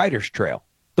Writers Trail,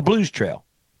 the Blues Trail,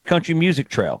 Country Music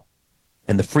Trail,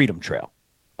 and the Freedom Trail.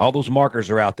 All those markers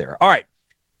are out there. All right,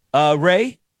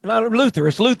 Ray, Luther,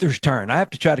 it's Luther's turn. I have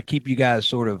to try to keep you guys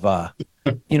sort of, on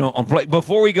play.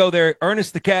 Before we go there,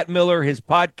 Ernest the Cat Miller, his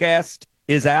podcast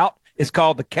is out. It's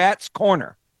called The Cat's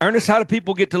Corner. Ernest, how do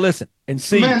people get to listen and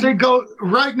see? Man, they go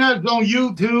right now. It's on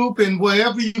YouTube and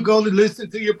wherever you go to listen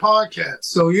to your podcast.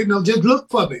 So, just look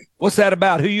for me. What's that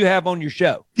about? Who you have on your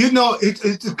show?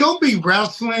 It's going to be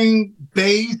wrestling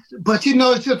based, but,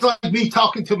 it's just like me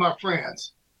talking to my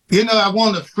friends. I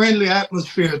want a friendly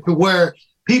atmosphere to where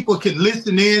people can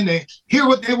listen in and hear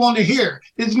what they want to hear.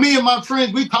 It's me and my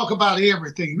friends. We talk about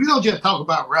everything. We don't just talk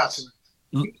about wrestling.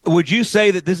 Would you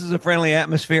say that this is a friendly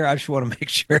atmosphere? I just want to make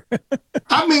sure.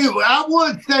 I mean, I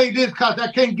would say this because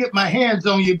I can't get my hands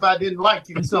on you if I didn't like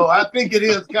you. So I think it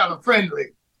is kind of friendly.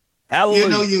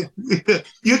 Hallelujah.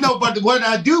 But what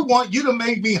I do want you to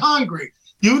make me hungry.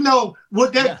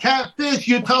 With that catfish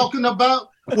you're talking about,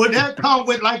 would that come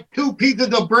with like 2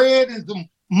 pieces of bread and some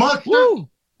mustard? Woo.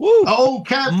 An old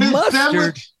catfish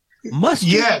sandwich? Mustard?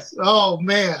 Yes. Oh,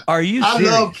 man. Are you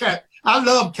serious? I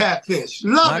love catfish.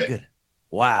 Love it. Good.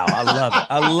 Wow, I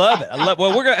love it.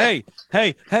 Well, we're gonna.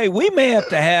 Hey, we may have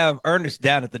to have Ernest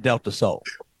down at the Delta Soul.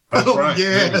 That's right.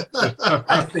 Yeah.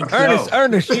 I think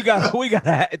Ernest, we got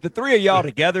the 3 of y'all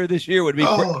together this year would be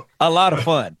a lot of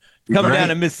fun. Coming down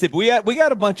to Mississippi, we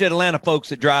got a bunch of Atlanta folks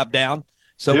that drive down,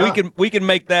 so we can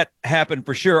make that happen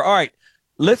for sure. All right,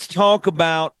 let's talk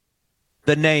about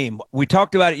the name. We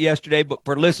talked about it yesterday, but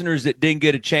for listeners that didn't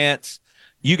get a chance,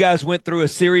 you guys went through a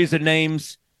series of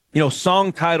names.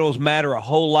 Song titles matter a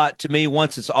whole lot to me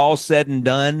once it's all said and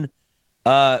done.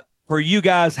 For you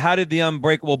guys, how did the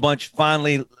Unbreakable Bunch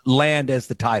finally land as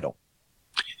the title?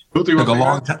 It took a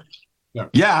long time.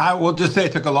 Yeah, I will just say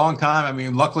it took a long time. I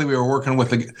mean, luckily we were working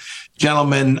with a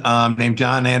gentleman named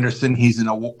John Anderson. He's an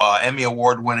Emmy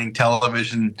Award-winning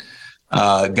television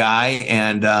guy,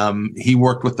 and he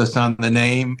worked with us on the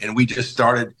name, and we just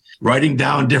started writing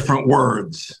down different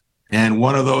words. And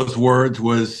one of those words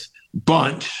was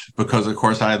Bunch, because of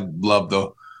course I love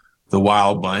the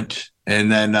Wild Bunch,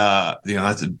 and then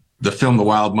that's the film The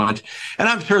Wild Bunch, and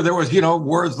I'm sure there was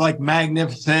words like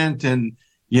magnificent and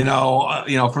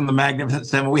from the Magnificent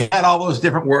Seven. We had all those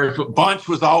different words, but Bunch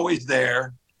was always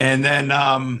there. And then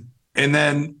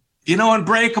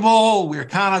Unbreakable, we were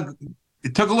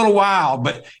it took a little while,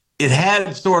 but it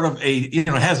had sort of it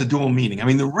has a dual meaning. I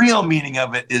mean, the real meaning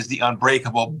of it is the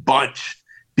Unbreakable Bunch,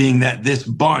 being that this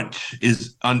bunch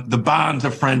is the bonds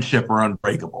of friendship are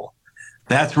unbreakable.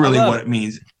 That's really what it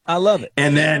means. I love it.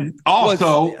 And then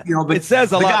also, it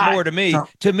says a lot more to me.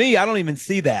 To me, I don't even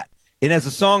see that. And as a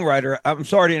songwriter, I'm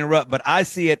sorry to interrupt, but I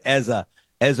see it as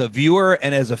as a viewer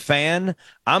and as a fan,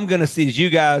 I'm going to see as you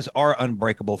guys are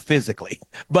unbreakable physically.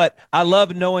 But I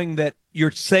love knowing that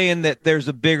you're saying that there's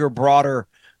a bigger, broader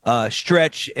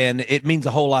stretch, and it means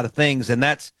a whole lot of things. And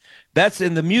that's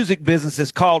in the music business.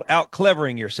 It's called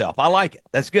out-clevering yourself. I like it.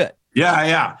 That's good.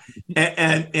 Yeah.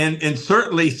 And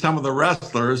certainly some of the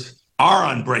wrestlers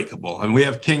are unbreakable. And we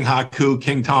have King Haku,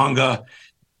 King Tonga.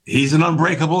 He's an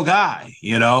unbreakable guy,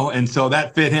 and so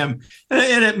that fit him,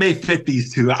 and it may fit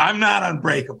these two. I'm not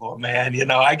unbreakable,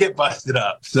 man. I get busted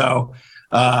up. So,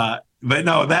 but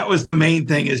no, that was the main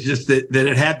thing, is just that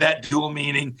it had that dual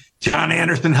meaning. John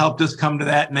Anderson helped us come to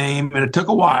that name, and it took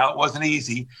a while. It wasn't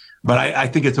easy, but I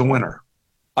think it's a winner.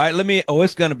 All right,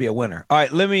 it's going to be a winner. All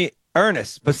right,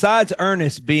 Ernest, besides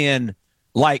Ernest being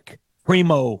like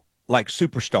primo, like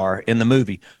superstar in the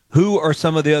movie, who are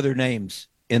some of the other names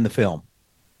in the film?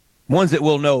 Ones that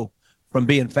we'll know from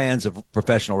being fans of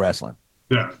professional wrestling.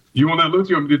 Yeah. You want that, Luke?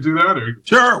 You want me to do that? Or?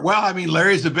 Sure. Well,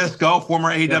 Larry Zbyszko, former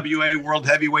AWA World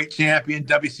Heavyweight Champion,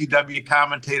 WCW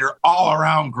commentator,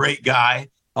 all-around great guy.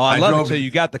 Oh, I love it. So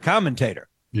you got the commentator.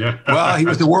 Yeah. Well, he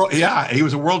was he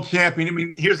was a world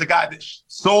champion. Here's a guy that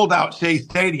sold out Shea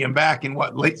Stadium back in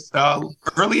early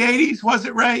 80s, was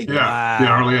it, Ray? Yeah. Wow.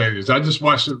 Yeah, early 80s. I just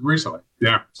watched it recently.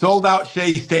 Yeah. Sold out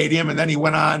Shea Stadium, and then he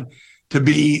went on to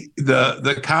be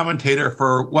the commentator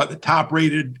for the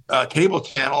top-rated cable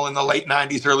channel in the late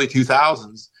 90s, early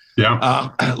 2000s. Yeah.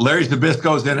 Larry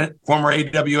Zbyszko's in it, former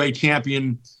AWA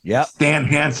champion Stan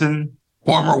Hansen,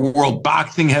 former world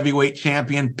boxing heavyweight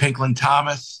champion Pinklin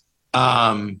Thomas.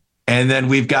 And then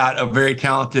we've got a very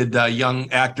talented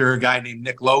young actor, a guy named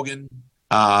Nick Logan,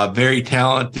 very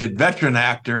talented veteran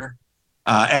actor,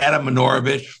 Adam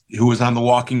Minorovich, who was on The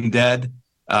Walking Dead.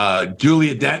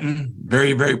 Julia Denton,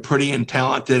 very, very pretty and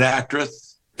talented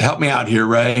actress. Help me out here,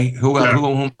 Ray. Who we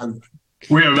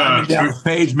have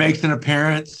Page makes an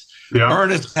appearance. Yeah.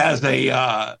 Ernest has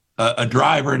a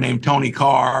driver named Tony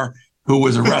Carr, who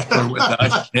was a wrestler with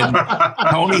us. And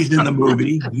Tony's in the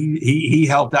movie. He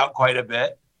helped out quite a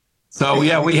bit. So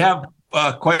yeah, we have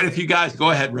quite a few guys.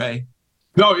 Go ahead, Ray.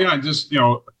 No, yeah, just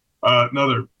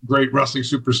another great wrestling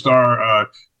superstar.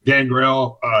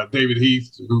 Gangrel, David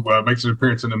Heath, who makes an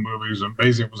appearance in the movie, was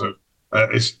amazing.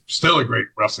 Is still a great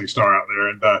wrestling star out there,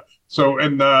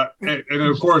 and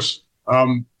of course,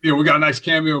 we got a nice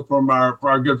cameo from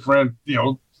our good friend,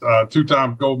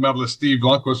 two-time gold medalist Steve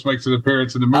Lundquist makes an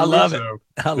appearance in the movie. I love it.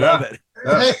 I love it.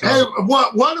 Hey,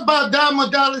 what about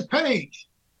Diamond Dallas Page?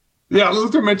 Yeah,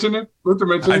 Luther mentioned it. I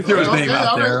threw his name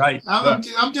out there, right?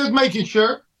 I'm just making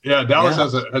sure. Yeah, Dallas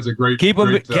has a great. Keep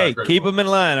him in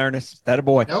line, Ernest. That a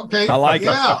boy. Okay, I like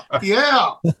it.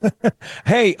 Yeah.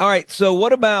 Hey, all right. So,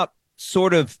 what about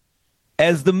sort of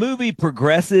as the movie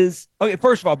progresses? Okay,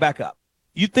 first of all, back up.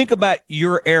 You think about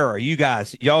your era.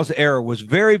 Y'all's era was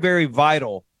very, very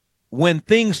vital when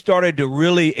things started to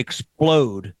really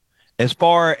explode as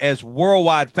far as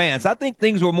worldwide fans. I think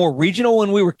things were more regional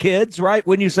when we were kids, right?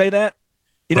 Wouldn't you say that?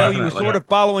 You were sort of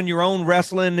following your own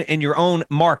wrestling in your own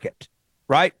market.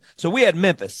 Right? So we had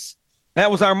Memphis.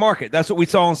 That was our market. That's what we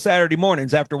saw on Saturday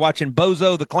mornings after watching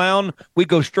Bozo the Clown. We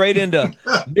go straight into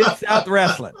Mid-South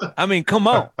wrestling. I mean, come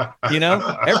on.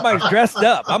 Everybody's dressed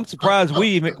up. I'm surprised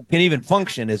we can even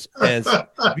function as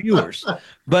viewers.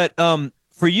 But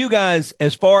for you guys,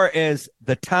 as far as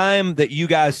the time that you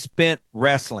guys spent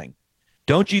wrestling,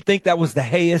 don't you think that was the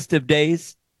hayest of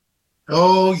days?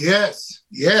 Oh, yes.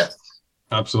 Yes.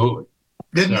 Absolutely.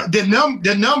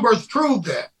 The numbers prove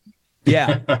that.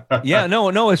 Yeah.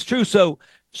 No, it's true. So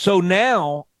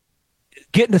now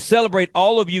getting to celebrate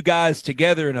all of you guys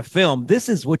together in a film, this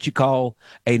is what you call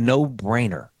a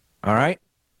no-brainer. All right.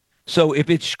 So if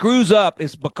it screws up,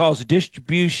 it's because of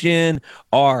distribution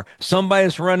or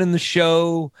somebody's running the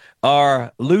show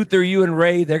or Luther, you and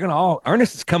Ray, they're going to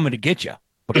Ernest is coming to get you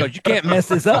because you can't mess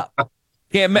this up.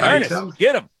 Ernest,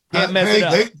 get him. Can't mess it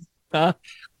up. Huh?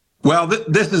 Well,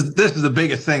 this is the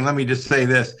biggest thing. Let me just say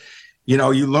this.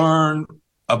 You learn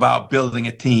about building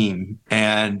a team,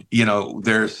 and,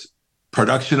 there's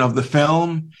production of the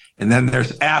film, and then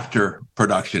there's after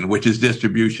production, which is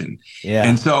distribution. Yeah.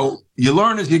 And so you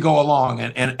learn as you go along.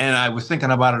 And I was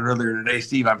thinking about it earlier today,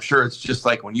 Steve. I'm sure it's just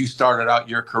like when you started out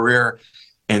your career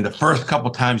and the first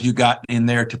couple times you got in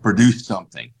there to produce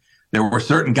something. There were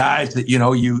certain guys that, you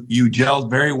gelled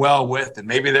very well with, and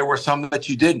maybe there were some that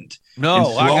you didn't. No,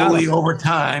 and slowly over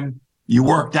time, you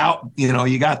worked out,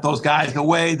 you got those guys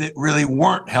away that really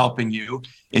weren't helping you,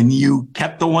 and you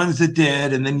kept the ones that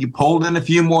did, and then you pulled in a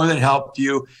few more that helped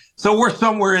you. So we're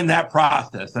somewhere in that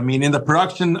process. I mean, in the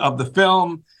production of the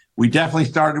film, we definitely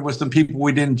started with some people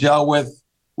we didn't gel with.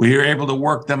 we were able to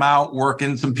work them out, work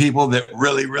in some people that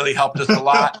really, really helped us a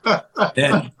lot.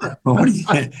 and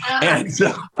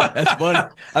so that's funny.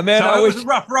 I mean, so it was a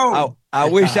rough road. I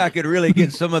wish I could really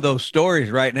get some of those stories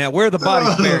right now. Where are the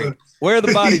bodies buried? Where are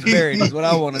the bodies buried is what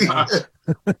I want to know.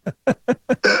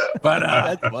 But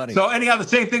that's funny. So anyhow, the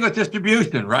same thing with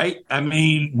distribution, right? I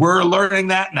mean, we're learning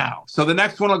that now. So the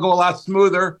next one will go a lot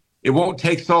smoother. It won't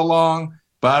take so long,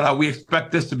 but we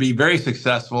expect this to be very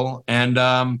successful.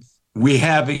 And we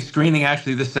have a screening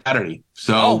actually this Saturday.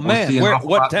 So man,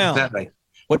 what town?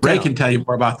 What Ray can tell you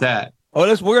more about that. Oh,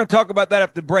 we're going to talk about that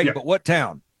after the break. Yeah. But what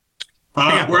town?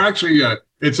 We're actually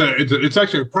it's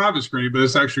actually a private screening, but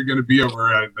it's actually going to be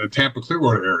over at the Tampa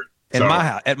Clearwater area.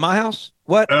 At my house?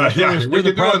 What? Yeah, we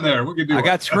can do it there. We can do it. I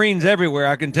got screens everywhere.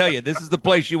 I can tell you, this is the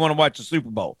place you want to watch the Super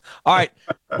Bowl. All right,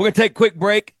 we're going to take a quick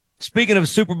break. Speaking of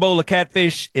Super Bowl of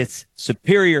catfish, it's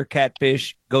Superior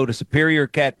Catfish. Go to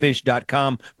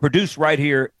superiorcatfish.com. Produced right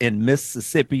here in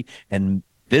Mississippi, and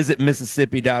visit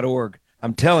Mississippi.org.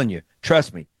 I'm telling you,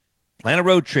 trust me. Plan a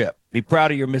road trip. Be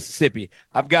proud of your Mississippi.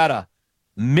 I've got a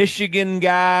Michigan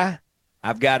guy,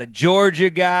 I've got a Georgia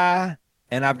guy,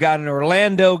 and I've got an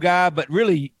Orlando guy. But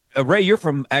really, Ray, you're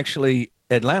from actually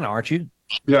Atlanta, aren't you?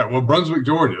 Yeah, well, Brunswick,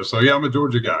 Georgia. So, yeah, I'm a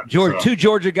Georgia guy. Two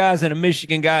Georgia guys and a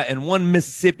Michigan guy and one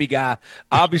Mississippi guy.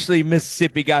 Obviously,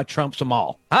 Mississippi guy trumps them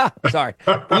all. Sorry.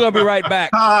 We're going to be right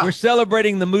back. We're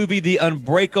celebrating the movie The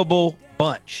Unbreakable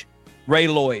Bunch. Ray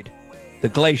Lloyd, The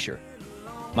Glacier,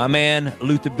 my man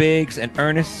Luther Biggs, and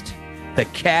Ernest, the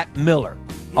Cat Miller.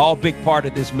 All big part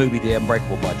of this movie, The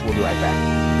Unbreakable Bunch. We'll be right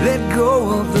back. Let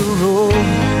go of the road.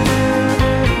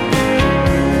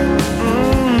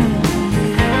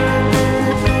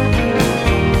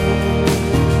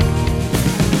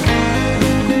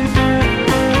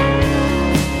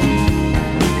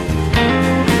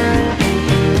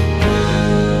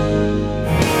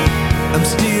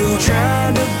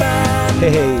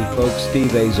 Hey, folks,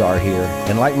 Steve Azar here.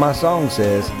 And like my song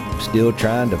says, I'm still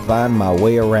trying to find my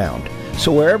way around.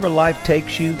 So wherever life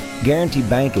takes you, Guarantee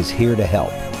Bank is here to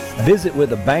help. Visit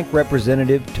with a bank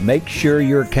representative to make sure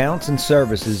your accounts and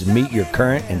services meet your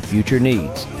current and future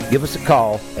needs. Give us a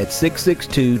call at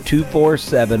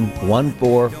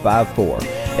 662-247-1454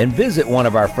 and visit one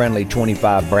of our friendly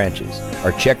 25 branches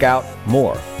or check out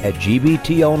more at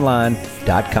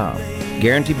gbtonline.com.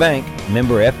 Guarantee Bank,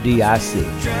 member FDIC.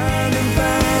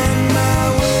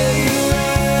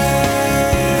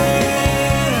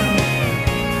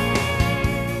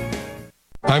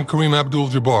 I'm Kareem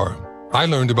Abdul-Jabbar. I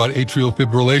learned about atrial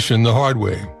fibrillation the hard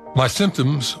way. My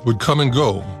symptoms would come and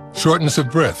go: shortness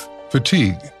of breath,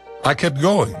 fatigue. I kept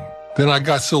going. Then I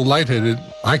got so lightheaded,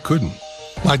 I couldn't.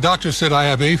 My doctor said I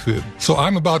have AFib, so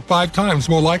I'm about 5 times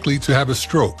more likely to have a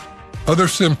stroke. Other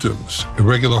symptoms: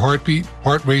 irregular heartbeat,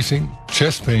 heart racing,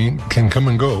 chest pain can come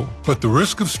and go, but the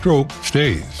risk of stroke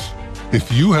stays. If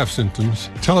you have symptoms,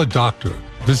 tell a doctor.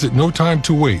 Visit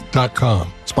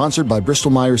NoTimeToWait.com. Sponsored by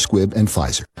Bristol-Myers Squibb and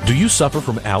Pfizer. Do you suffer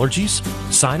from allergies,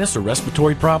 sinus, or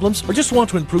respiratory problems, or just want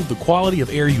to improve the quality of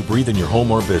air you breathe in your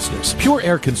home or business? Pure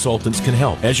Air Consultants can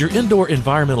help. As your indoor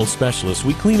environmental specialists,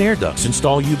 we clean air ducts,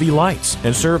 install UV lights,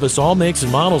 and service all makes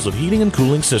and models of heating and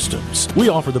cooling systems. We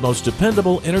offer the most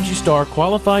dependable Energy Star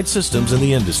qualified systems in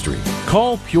the industry.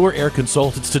 Call Pure Air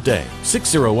Consultants today,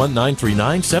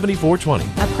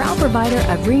 601-939-7420. A proud provider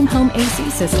of Rheem Home AC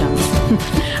systems.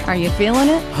 Are you feeling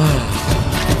it?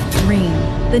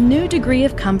 Rheem, the new degree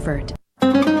of comfort.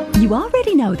 You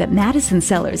already know that Madison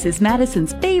Cellars is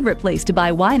Madison's favorite place to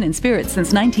buy wine and spirits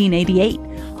since 1988.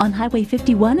 On Highway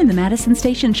 51 in the Madison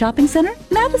Station Shopping Center,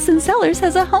 Madison Cellars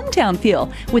has a hometown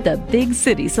feel with a big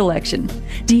city selection.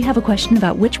 Do you have a question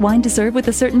about which wine to serve with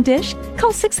a certain dish?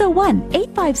 Call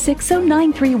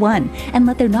 601-856-0931 and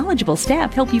let their knowledgeable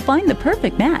staff help you find the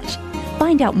perfect match.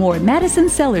 Find out more at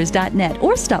MadisonCellars.net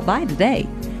or stop by today.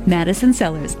 Madison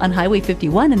Cellars on Highway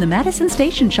 51 in the Madison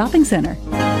Station Shopping Center.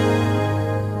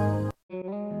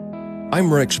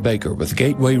 I'm Rex Baker with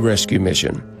Gateway Rescue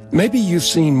Mission. Maybe you've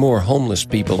seen more homeless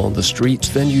people on the streets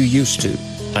than you used to.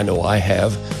 I know I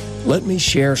have. Let me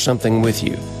share something with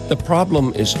you. The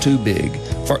problem is too big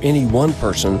for any one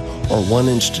person or one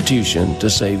institution to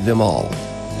save them all.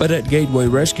 But at Gateway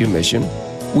Rescue Mission,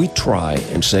 we try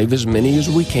and save as many as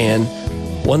we can,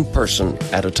 one person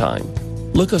at a time.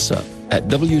 Look us up at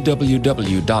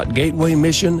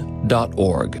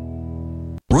www.gatewaymission.org.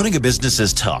 Running a business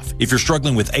is tough. If you're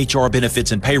struggling with HR,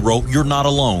 benefits, and payroll, you're not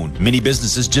alone. Many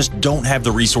businesses just don't have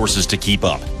the resources to keep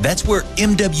up. That's where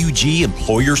MWG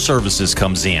Employer Services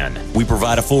comes in. We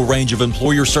provide a full range of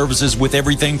employer services with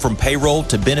everything from payroll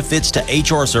to benefits to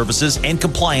HR services and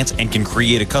compliance, and can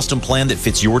create a custom plan that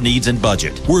fits your needs and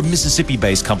budget. We're a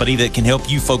Mississippi-based company that can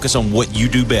help you focus on what you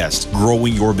do best,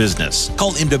 growing your business.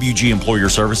 Call MWG Employer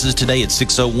Services today at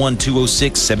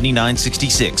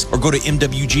 601-206-7966 or go to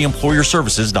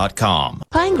MWGEmployerServices.com.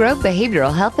 Pine Grove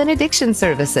Behavioral Health and Addiction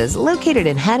Services, located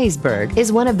in Hattiesburg,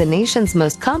 is one of the nation's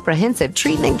most comprehensive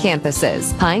treatment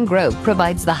campuses. Pine Grove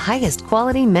provides the highest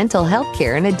quality mental health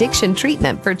care and addiction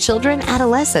treatment for children,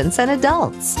 adolescents, and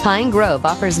adults. Pine Grove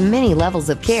offers many levels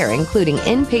of care, including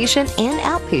inpatient and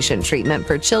outpatient treatment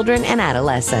for children and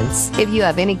adolescents. If you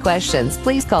have any questions,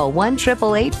 please call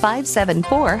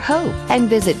 1-888-574-HOPE and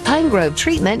visit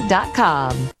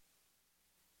pinegrovetreatment.com.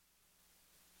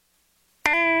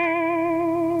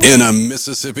 In a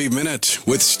Mississippi Minute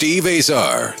with Steve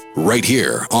Azar, right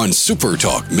here on Super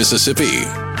Talk Mississippi.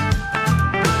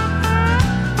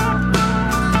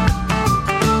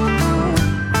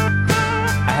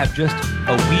 I have just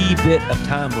a wee bit of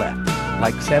time left,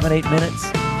 like 7-8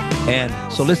 minutes. And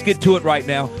so let's get to it right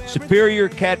now.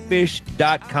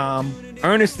 SuperiorCatfish.com.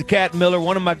 Ernest the Cat Miller,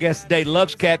 one of my guests today,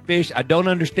 loves catfish. I don't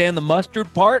understand the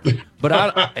mustard part, but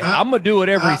I'm going to do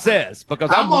whatever he says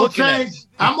because I'm going to change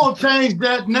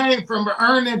that name from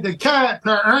Ernest the Cat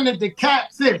to Ernest the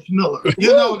Catfish Miller.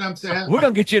 You know what I'm saying? We're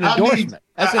going to get you an endorsement.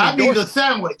 I need a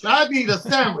sandwich.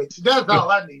 That's all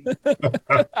I need.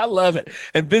 I love it.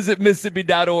 And visit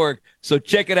Mississippi.org. So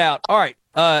check it out. All right.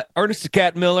 Ernest the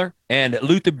Cat Miller and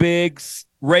Luther Biggs,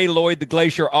 Ray Lloyd, the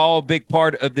Glacier, all a big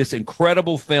part of this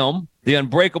incredible film, The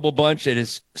Unbreakable Bunch, that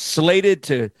is slated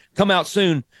to come out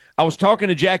soon. I was talking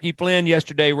to Jackie Flynn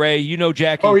yesterday, Ray. You know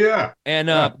Jackie. Oh, yeah. And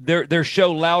their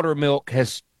show, Louder Milk,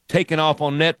 has taken off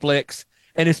on Netflix,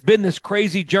 and it's been this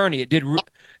crazy journey. It did,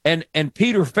 and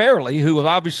Peter Farrelly, who was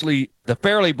obviously the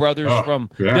Farrelly brothers from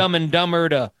Dumb and Dumber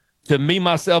to Me,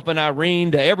 Myself, and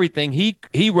Irene to everything. He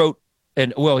wrote,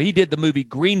 he did the movie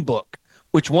Green Book,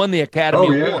 which won the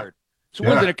Academy Award. So it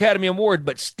was an Academy Award,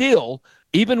 but still,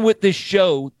 even with this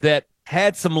show that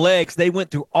had some legs, they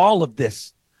went through all of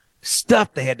this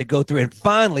stuff they had to go through, and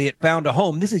finally it found a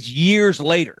home. This is years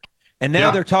later, and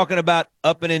now they're talking about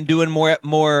upping and doing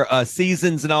more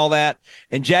seasons and all that,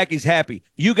 and Jackie's happy.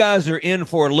 You guys are in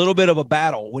for a little bit of a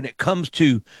battle when it comes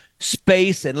to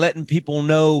space and letting people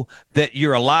know that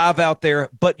you're alive out there,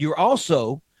 but you're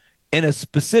also in a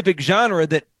specific genre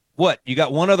that, you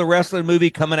got one other wrestling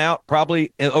movie coming out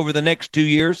probably over the next 2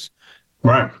 years?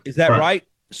 Right. Is that right?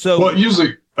 So, well,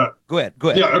 usually, go ahead.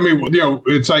 Yeah, I mean,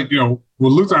 it's like, well,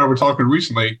 Luther and I were talking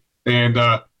recently, and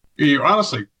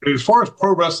honestly, as far as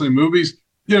pro wrestling movies,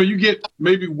 you get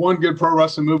maybe one good pro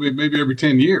wrestling movie maybe every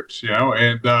 10 years,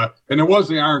 and there was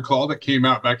the Iron Claw that came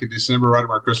out back in December, right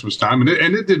about Christmas time, and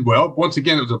it did well. Once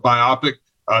again, it was a biopic,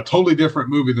 a totally different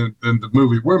movie than the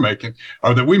movie we're making,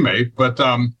 or that we made, but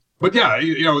yeah,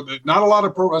 not a lot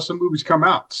of pro wrestling movies come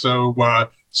out. So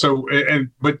even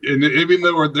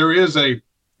though there is a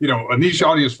niche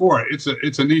audience for it,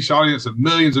 it's a niche audience of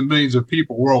millions and millions of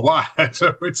people worldwide.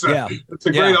 So it's a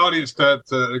great audience a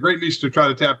great niche to try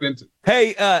to tap into.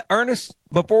 Hey, Ernest,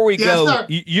 before we go,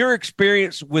 your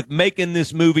experience with making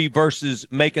this movie versus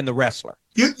making The Wrestler.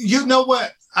 You know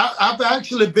what? I've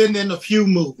actually been in a few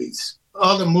movies,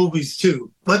 other movies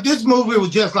too, but this movie was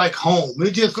just like home.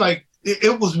 It's just like.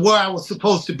 It was where I was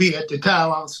supposed to be at the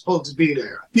time I was supposed to be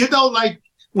there. Like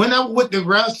when I was with The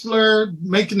Wrestler,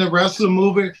 making the Wrestler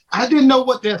movie, I didn't know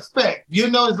what to expect.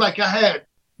 It's like I had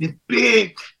this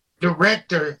big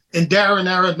director in Darren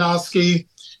Aronofsky.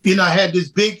 I had this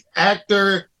big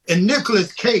actor in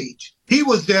Nicolas Cage. He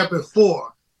was there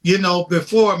before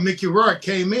Mickey Rourke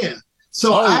came in.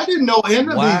 So I didn't know any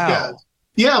of these guys.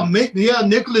 Yeah,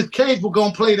 Nicolas Cage was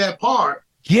going to play that part.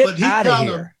 Get out of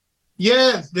here.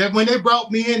 Yes, that when they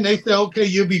brought me in, they said, okay,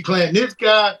 you'll be playing this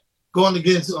guy going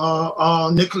against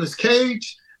Nicolas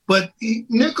Cage. But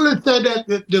Nicolas said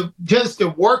that just the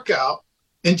workout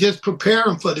and just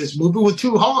preparing for this movie was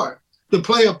too hard to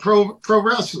play a pro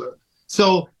wrestler.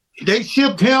 So they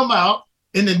shipped him out,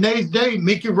 and the next day,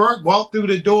 Mickey Rourke walked through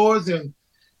the doors, and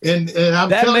I'm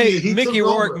telling you, Mickey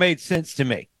Rourke made sense to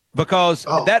me. Because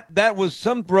that was,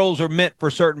 some roles are meant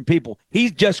for certain people.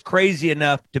 He's just crazy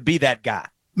enough to be that guy.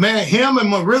 Man, him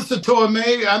and Marissa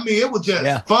Tomei, it was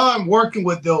just fun working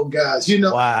with those guys,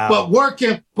 Wow.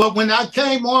 But when I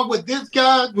came on with these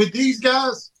guys,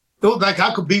 it was like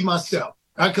I could be myself.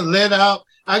 I could let out.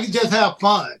 I could just have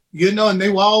fun, and they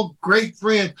were all great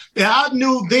friends. And I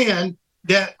knew then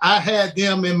that I had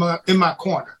them in my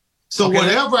corner. So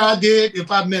whatever I did,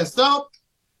 if I messed up,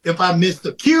 if I missed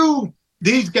a cue,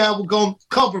 these guys were going to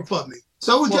cover for me.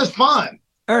 So it was just fun.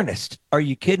 Ernest, are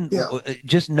you kidding? Yeah.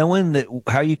 Just knowing that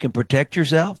how you can protect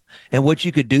yourself and what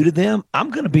you could do to them, I'm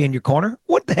going to be in your corner.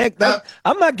 What the heck?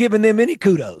 I'm not giving them any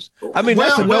kudos. I mean,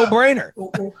 that's a no-brainer.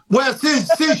 Well,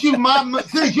 since you my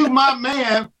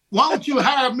man, why don't you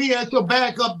hire me as your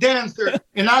backup dancer,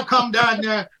 and I'll come down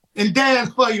there and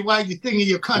dance for you while you're singing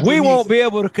your country We music. won't be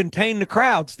able to contain the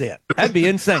crowds then. That'd be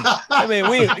insane. I mean,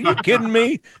 are you kidding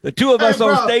me? The two of us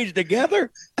on stage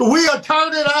together? We'll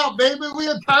turn it out, baby.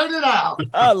 We'll turn it out.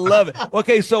 I love it.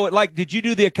 Okay, so did you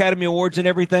do the Academy Awards and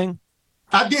everything?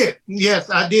 I did. Yes,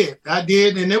 I did.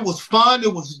 And it was fun.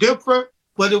 It was different,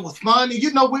 but it was fun.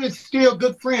 And, we're still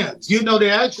good friends.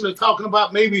 They're actually talking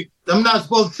about maybe, I'm not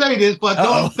supposed to say this, but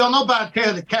don't nobody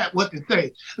tell the cat what to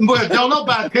say. But don't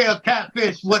nobody tell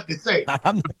Catfish what to say.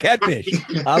 I'm the Catfish.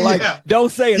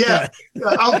 Don't say it. Yeah.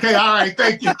 Okay, all right.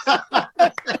 Thank you.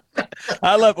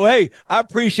 I love it. Well, hey, I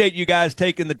appreciate you guys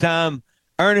taking the time.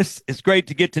 Ernest, it's great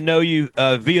to get to know you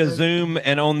via Zoom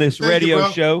and on this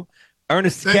radio show.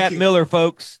 Ernest Cat Miller,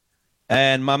 folks,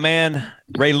 and my man,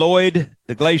 Ray Lloyd,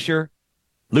 the Glacier,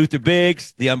 Luther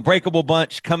Biggs, the Unbreakable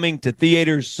Bunch coming to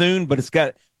theaters soon, but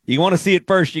you want to see it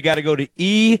first, you got to go to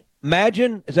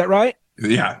Imagine, is that right?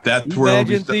 Yeah, that's where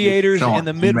Imagine theaters in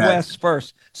the Midwest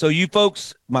first. So you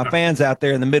folks, my fans out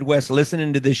there in the Midwest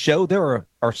listening to this show, there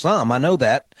are some, I know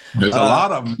that. There's a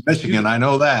lot of them in Michigan, I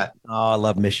know that. Oh, I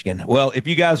love Michigan. Well, if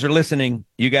you guys are listening,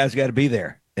 you guys got to be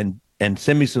there and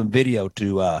send me some video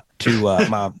to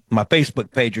my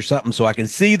Facebook page or something so I can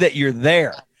see that you're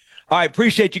there. All right,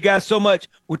 appreciate you guys so much.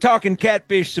 We're talking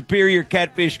catfish, Superior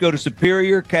Catfish. Go to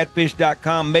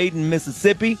superiorcatfish.com, made in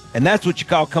Mississippi. And that's what you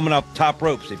call coming off the top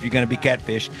ropes if you're going to be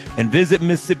catfish. And visit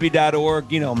Mississippi.org.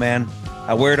 Man,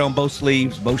 I wear it on both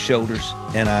sleeves, both shoulders,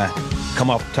 and I come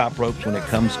off the top ropes when it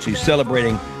comes to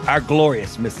celebrating our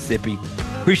glorious Mississippi.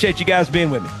 Appreciate you guys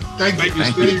being with me. Thank you,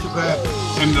 Steve.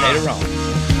 Later on.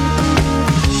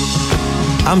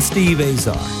 I'm Steve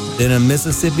Azar. In a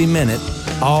Mississippi Minute,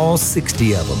 all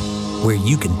 60 of them, where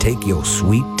you can take your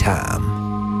sweet time.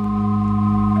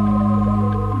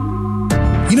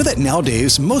 You know that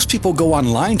nowadays, most people go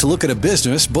online to look at a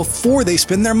business before they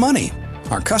spend their money.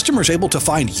 Are customers able to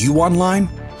find you online?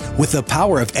 With the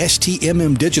power of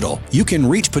STMM Digital, you can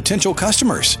reach potential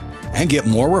customers and get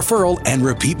more referral and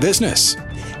repeat business.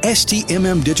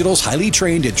 STMM Digital's highly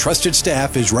trained and trusted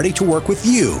staff is ready to work with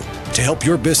you to help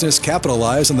your business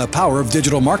capitalize on the power of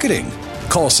digital marketing.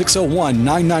 Call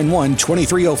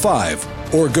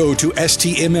 601-991-2305 or go to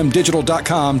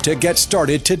stmmdigital.com to get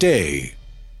started today.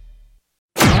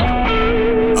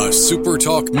 A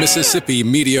SuperTalk Mississippi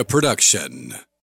media production.